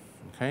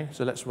 okay?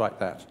 So let's write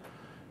that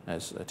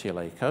as a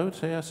TLA code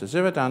here. So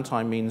 0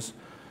 downtime means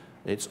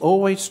it's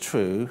always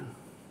true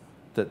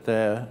that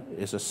there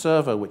is a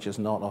server which is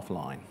not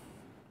offline.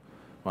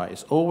 Right,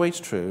 it's always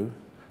true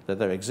that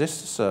there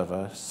exists a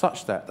server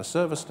such that the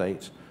server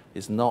state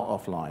is not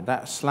offline.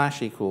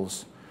 That /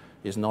 equals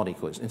is not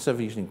equal. Instead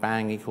of using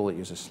bang equal, it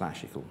uses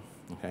 / equal.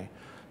 Okay,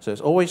 so it's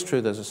always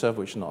true there's a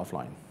server which is not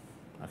offline.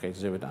 Okay,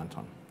 0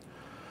 downtime.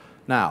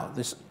 Now,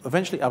 this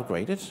eventually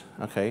upgraded.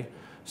 Okay,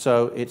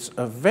 so it's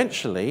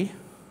eventually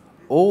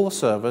all the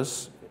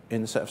servers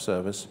in the set of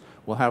servers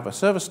will have a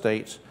server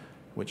state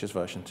which is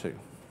version 2.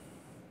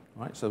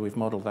 Right, so we've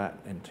modeled that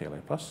in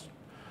TLA+.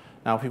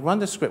 Now, if we run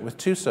this script with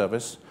 2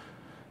 servers,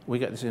 we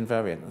get this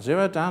invariant.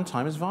 0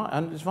 downtime is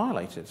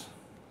violated.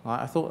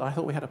 I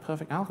thought we had a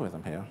perfect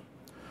algorithm here.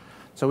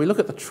 So we look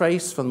at the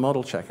trace for the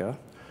model checker,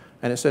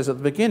 and it says at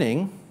the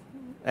beginning,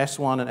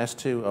 S1 and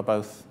S2 are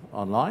both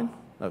online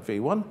at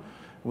V1.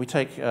 We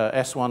take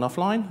S1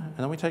 offline, and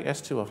then we take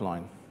S2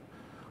 offline.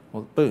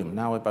 Well, boom,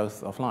 now we're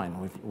both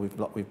offline.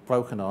 We've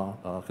broken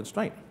our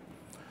constraint.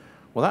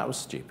 Well, that was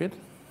stupid.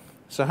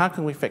 So how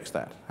can we fix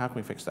that? How can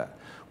we fix that?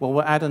 Well,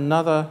 we'll add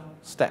another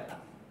step.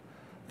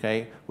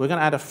 Okay, we're going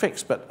to add a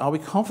fix, but are we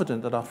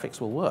confident that our fix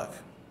will work?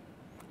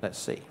 Let's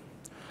see.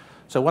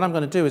 So what I'm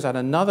going to do is add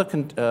another,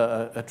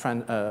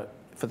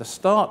 for the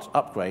start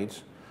upgrade,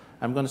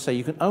 I'm going to say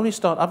you can only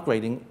start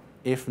upgrading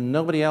if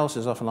nobody else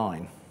is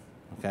offline.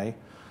 Okay,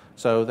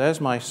 so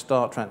there's my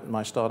start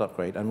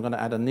upgrade. I'm going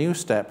to add a new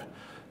step.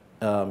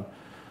 Does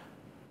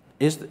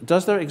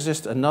there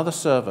exist another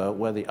server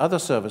where the other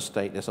server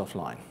state is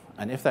offline?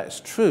 And if that's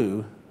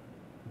true,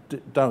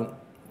 don't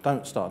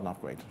start an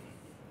upgrade.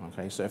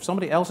 Okay, so if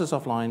somebody else is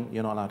offline,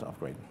 you're not allowed to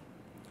upgrade.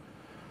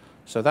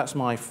 So that's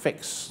my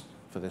fix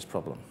for this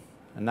problem.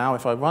 And now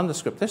if I run the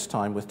script this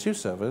time with 2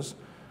 servers,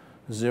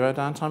 0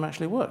 downtime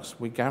actually works.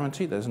 We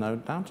guarantee there's no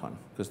downtime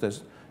because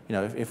there's, you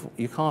know, if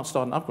you can't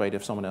start an upgrade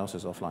if someone else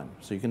is offline.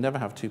 So you can never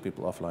have 2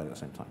 people offline at the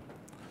same time.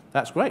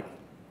 That's great.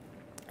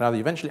 Now the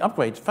eventually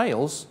upgrade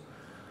fails.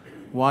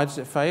 Why does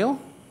it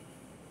fail?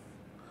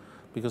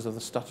 Because of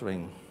the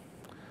stuttering.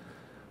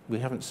 We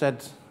haven't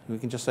said, we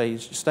can just say,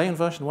 stay in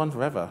version 1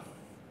 forever.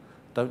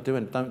 Don't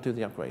do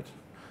the upgrade.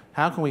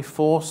 How can we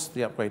force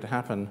the upgrade to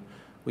happen?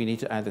 We need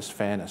to add this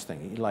fairness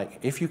thing. Like,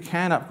 if you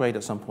can upgrade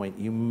at some point,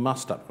 you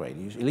must upgrade.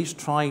 You at least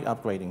try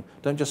upgrading.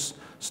 Don't just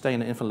stay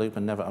in an infinite loop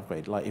and never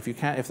upgrade. Like,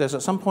 if there's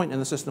at some point in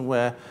the system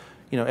where,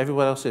 you know,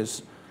 everyone else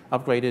is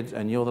upgraded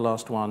and you're the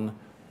last one,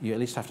 you at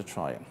least have to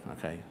try it.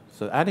 Okay.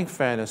 So adding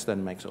fairness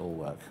then makes it all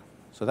work.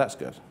 So that's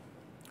good.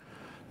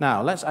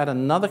 Now let's add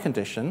another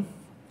condition.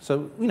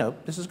 So, you know,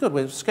 this is good.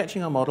 We're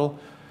sketching our model.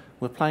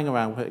 We're playing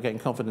around. We're getting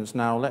confidence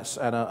now. Let's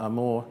add a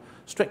more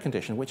strict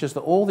condition, which is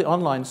that all the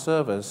online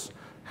servers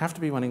have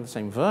to be running the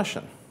same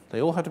version.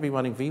 They all have to be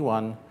running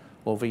V1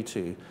 or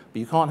V2, but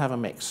you can't have a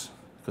mix,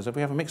 because if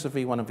we have a mix of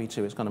V1 and V2,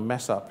 it's going to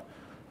mess up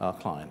our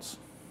clients.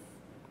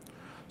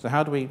 So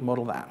how do we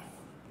model that?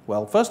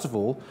 Well, first of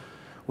all,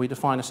 we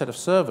define a set of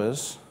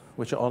servers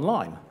which are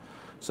online.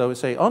 So we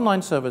say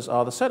online servers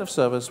are the set of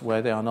servers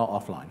where they are not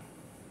offline.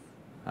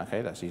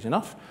 Okay, that's easy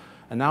enough.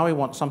 And now we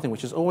want something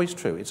which is always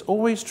true. It's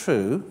always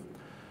true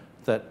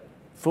that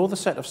for the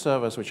set of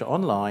servers which are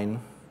online,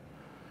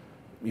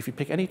 if you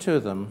pick any two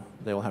of them,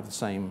 they will have the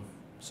same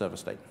server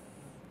state.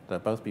 They'll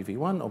both be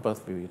V1 or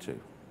both be V2.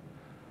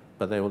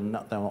 But they'll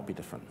not be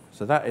different.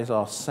 So that is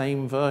our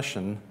same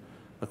version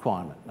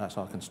requirement. That's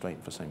our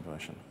constraint for same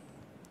version.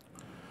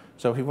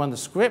 So if we run the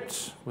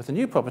script with the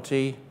new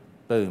property,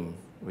 boom,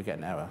 we get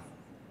an error.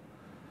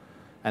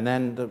 And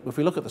then if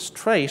we look at the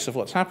trace of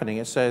what's happening,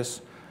 it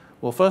says,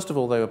 well, first of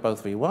all, they were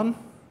both V1,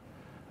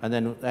 and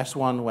then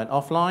S1 went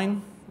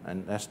offline,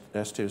 and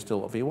S2 is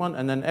still V1,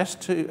 and then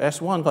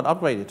S1 got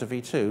upgraded to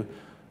V2,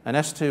 and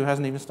S2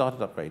 hasn't even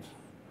started upgrade.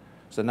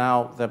 So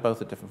now they're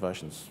both at different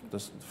versions. The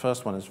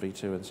first one is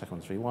V2, and the second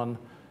one is V1,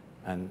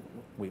 and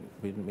we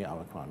didn't meet our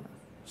requirement.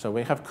 So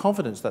we have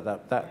confidence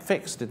that that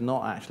fix did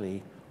not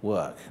actually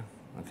work.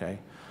 Okay.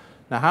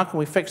 Now, how can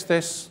we fix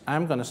this?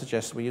 I'm going to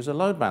suggest we use a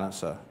load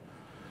balancer.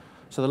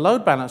 So the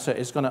load balancer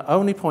is going to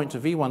only point to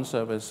V1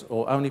 servers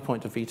or only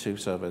point to V2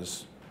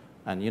 servers,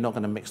 and you're not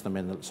going to mix them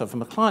in. So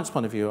from a client's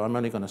point of view, I'm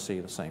only going to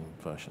see the same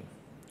version.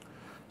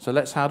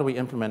 So how do we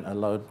implement a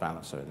load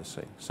balancer in this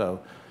thing?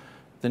 So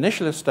the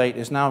initial state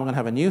is now I'm going to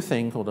have a new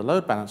thing called a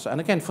load balancer.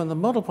 And again, from the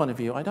model point of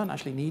view, I don't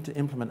actually need to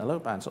implement a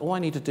load balancer. All I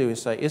need to do is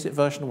say, is it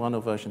version 1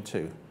 or version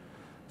 2?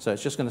 So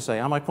it's just going to say,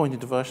 am I pointing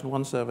to version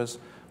 1 servers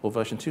or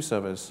version 2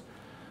 servers?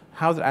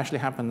 How that actually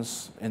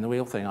happens in the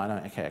real thing, I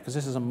don't care, because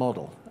this is a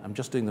model. I'm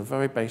just doing the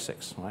very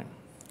basics, right?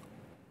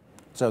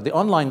 So the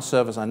online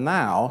servers are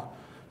now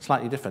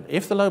slightly different.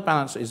 If the load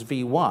balancer is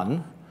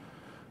V1,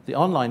 the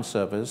online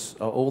servers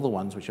are all the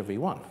ones which are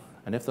V1.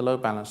 And if the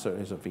load balancer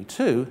is a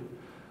V2,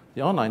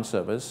 the online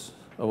servers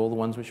are all the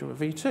ones which are a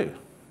V2.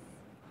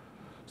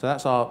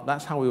 So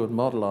that's how we would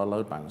model our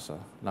load balancer.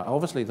 Now,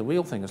 obviously, the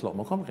real thing is a lot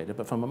more complicated,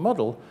 but from a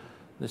model,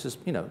 this is,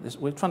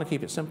 we're trying to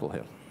keep it simple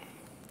here.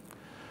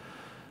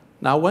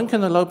 Now, when can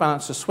the load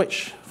balancer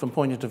switch from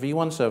pointing to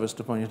V1 servers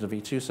to pointing to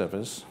V2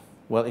 servers?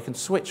 Well, it can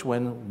switch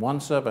when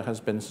one server has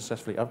been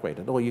successfully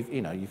upgraded, or you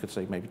could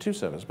say maybe 2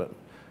 servers, but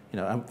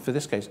for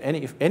this case,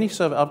 if any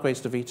server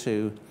upgrades to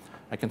V2,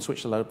 I can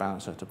switch the load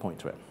balancer to point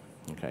to it.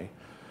 Okay.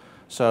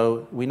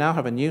 So we now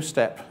have a new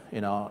step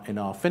in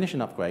our finish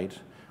and upgrade,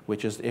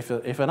 which is if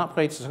an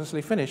upgrade is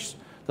successfully finished,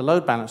 the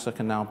load balancer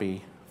can now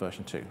be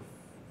version 2.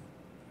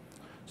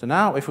 So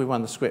now if we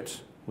run the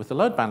script with the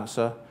load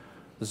balancer,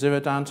 the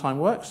zero downtime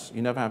works.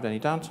 You never have any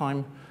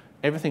downtime.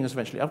 Everything is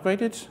eventually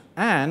upgraded,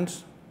 and the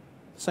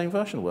same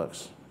version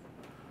works.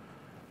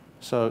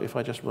 So if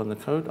I just run the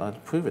code, I'll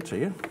prove it to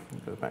you. I'll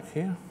go back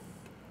here.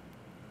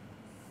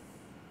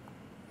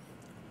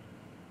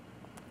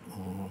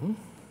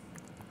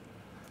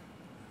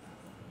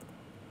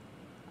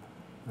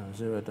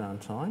 Zero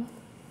downtime.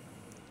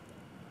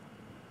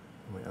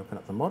 And we open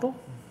up the model.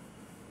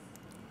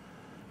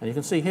 And you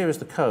can see here is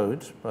the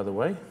code, by the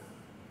way.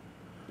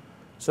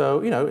 So,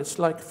 it's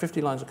like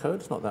 50 lines of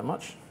code. It's not that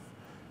much.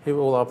 Here are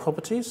all our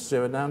properties,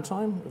 zero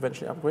downtime,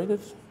 eventually upgraded,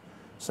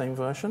 same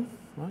version.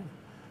 Right?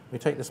 We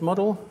take this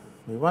model,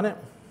 we run it,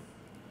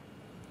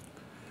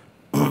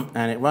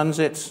 and it runs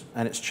it,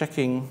 and it's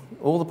checking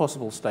all the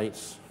possible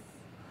states,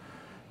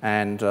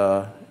 and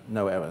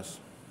no errors.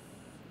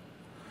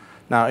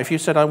 Now, if you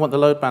said I want the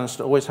load balancer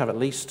to always have at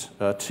least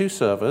 2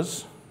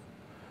 servers,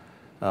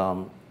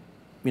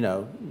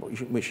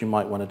 which you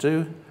might want to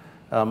do,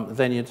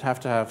 then you'd have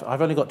to have,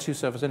 I've only got 2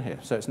 servers in here,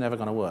 so it's never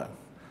going to work.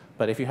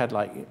 But if you had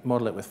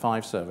model it with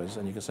 5 servers,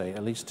 and you could say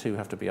at least 2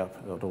 have to be up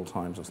at all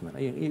times or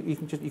something,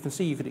 you can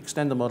see you could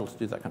extend the model to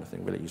do that kind of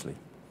thing really easily.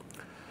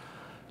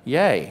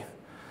 Yay.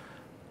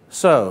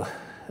 So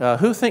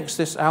who thinks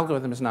this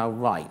algorithm is now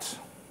right?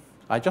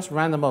 I just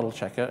ran the model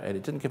checker, and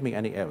it didn't give me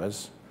any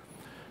errors.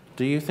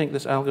 Do you think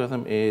this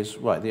algorithm is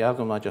right, the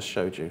algorithm I just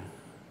showed you?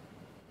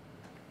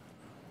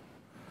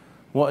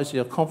 What is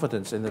your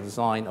confidence in the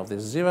design of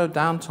this zero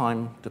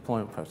downtime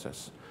deployment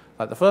process?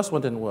 Like the first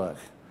one didn't work,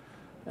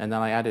 and then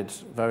I added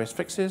various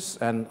fixes,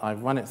 and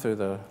I've run it through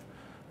the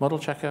model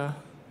checker,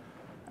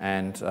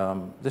 and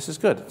this is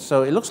good.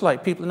 So it looks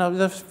like people, there's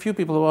a few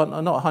people who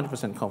are not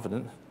 100%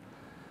 confident.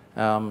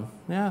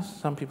 Yeah,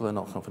 some people are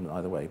not confident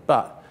either way,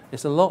 but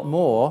it's a lot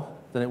more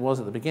than it was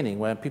at the beginning,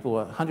 where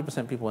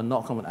 100% people were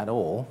not confident at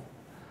all.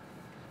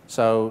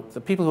 So the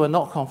people who are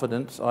not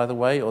confident either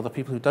way, or the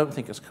people who don't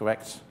think it's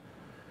correct,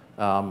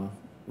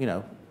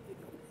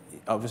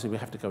 obviously we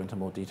have to go into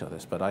more detail of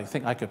this, but I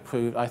think I could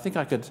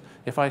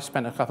if I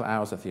spent a couple of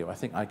hours with you, I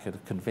think I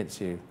could convince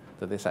you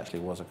that this actually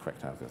was a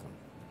correct algorithm.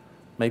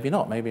 Maybe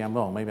not, maybe I'm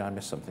wrong, maybe I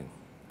missed something.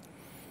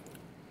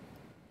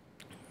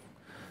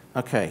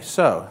 Okay,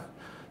 so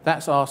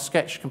that's our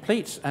sketch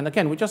complete. And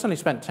again, we just only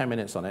spent 10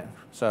 minutes on it.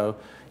 So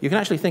you can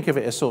actually think of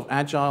it as sort of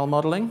agile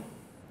modeling,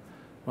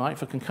 right,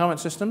 for concurrent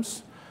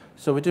systems.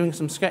 So we're doing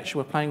some sketch,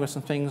 we're playing with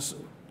some things,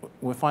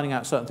 we're finding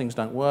out certain things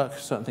don't work,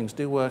 certain things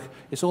do work.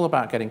 It's all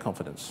about getting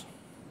confidence.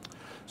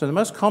 So the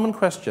most common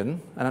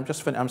question, and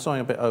I'm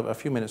sorry, a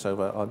few minutes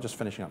over, I'm just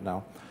finishing up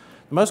now.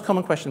 The most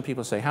common question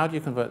people say, how do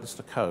you convert this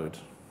to code,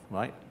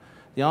 right?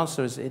 The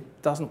answer is it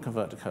doesn't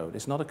convert to code.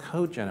 It's not a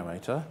code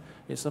generator,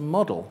 it's a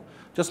model.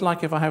 Just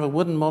like if I have a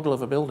wooden model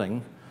of a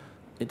building,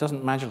 it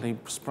doesn't magically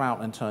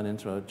sprout and turn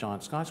into a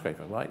giant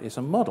skyscraper, right? It's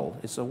a model.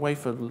 It's a way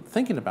for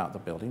thinking about the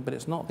building, but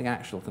it's not the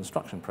actual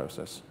construction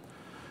process.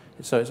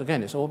 So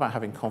again, it's all about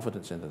having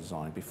confidence in the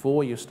design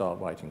before you start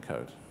writing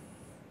code.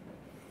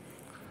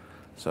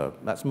 So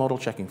that's model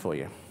checking for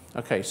you.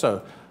 Okay,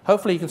 so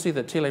hopefully you can see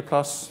that TLA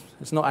Plus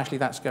is not actually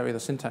that scary. The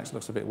syntax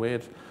looks a bit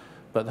weird,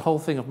 but the whole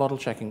thing of model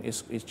checking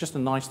is just a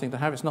nice thing to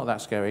have. It's not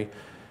that scary.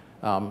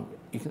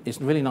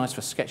 It's really nice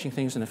for sketching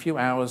things. In a few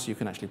hours, you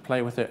can actually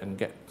play with it and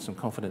get some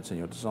confidence in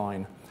your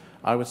design.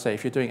 I would say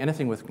if you're doing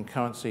anything with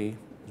concurrency,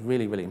 it's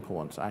really, really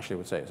important. I actually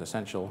would say it's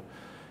essential.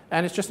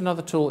 And it's just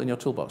another tool in your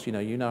toolbox. You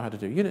know how to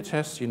do unit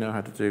tests. You know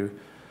how to do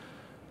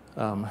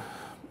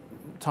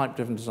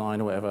type-driven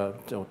design or whatever,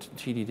 or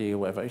TDD or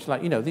whatever. It's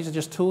like, these are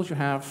just tools you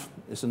have.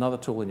 It's another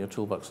tool in your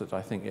toolbox that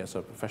I think as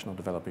a professional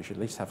developer you should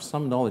at least have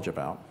some knowledge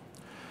about.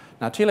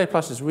 Now, TLA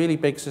Plus is a really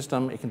big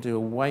system. It can do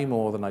way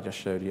more than I just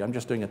showed you. I'm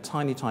just doing a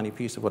tiny, tiny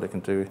piece of what it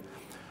can do,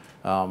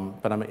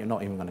 but I'm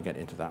not even going to get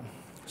into that.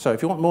 So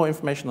if you want more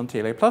information on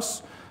TLA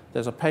Plus,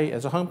 there's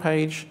a home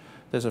page,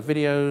 there's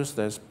videos,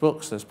 there's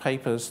books, there's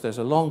papers, there's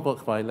a long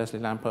book by Leslie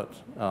Lampert.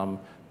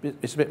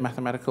 It's a bit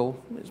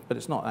mathematical, but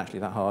it's not actually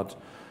that hard.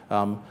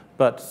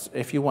 But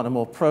if you want a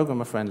more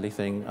programmer-friendly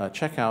thing,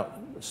 check out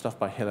stuff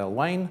by Hillel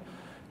Wayne.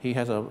 He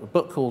has a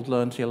book called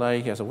Learn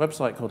TLA, he has a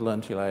website called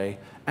Learn TLA,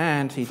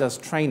 and he does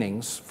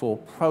trainings for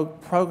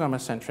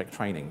programmer-centric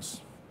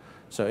trainings.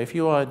 So if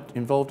you are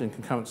involved in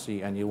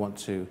concurrency and you want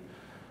to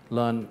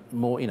learn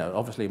more,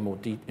 obviously a more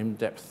deep,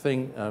 in-depth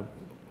thing,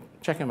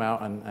 check him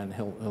out and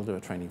he'll do a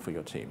training for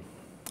your team.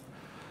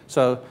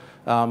 So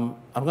I'm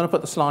going to put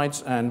the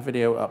slides and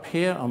video up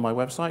here on my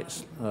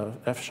website,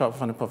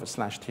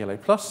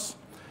 f#fundedprofit/TLA+.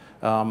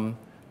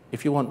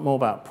 If you want more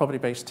about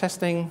property-based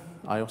testing,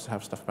 I also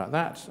have stuff about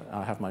that.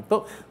 I have my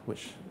book,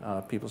 which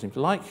people seem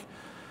to like.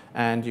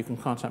 And you can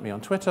contact me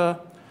on Twitter.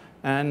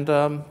 And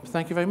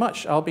thank you very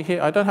much. I'll be here.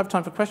 I don't have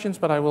time for questions,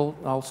 but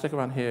I'll stick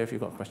around here if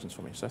you've got questions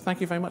for me. So thank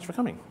you very much for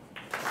coming.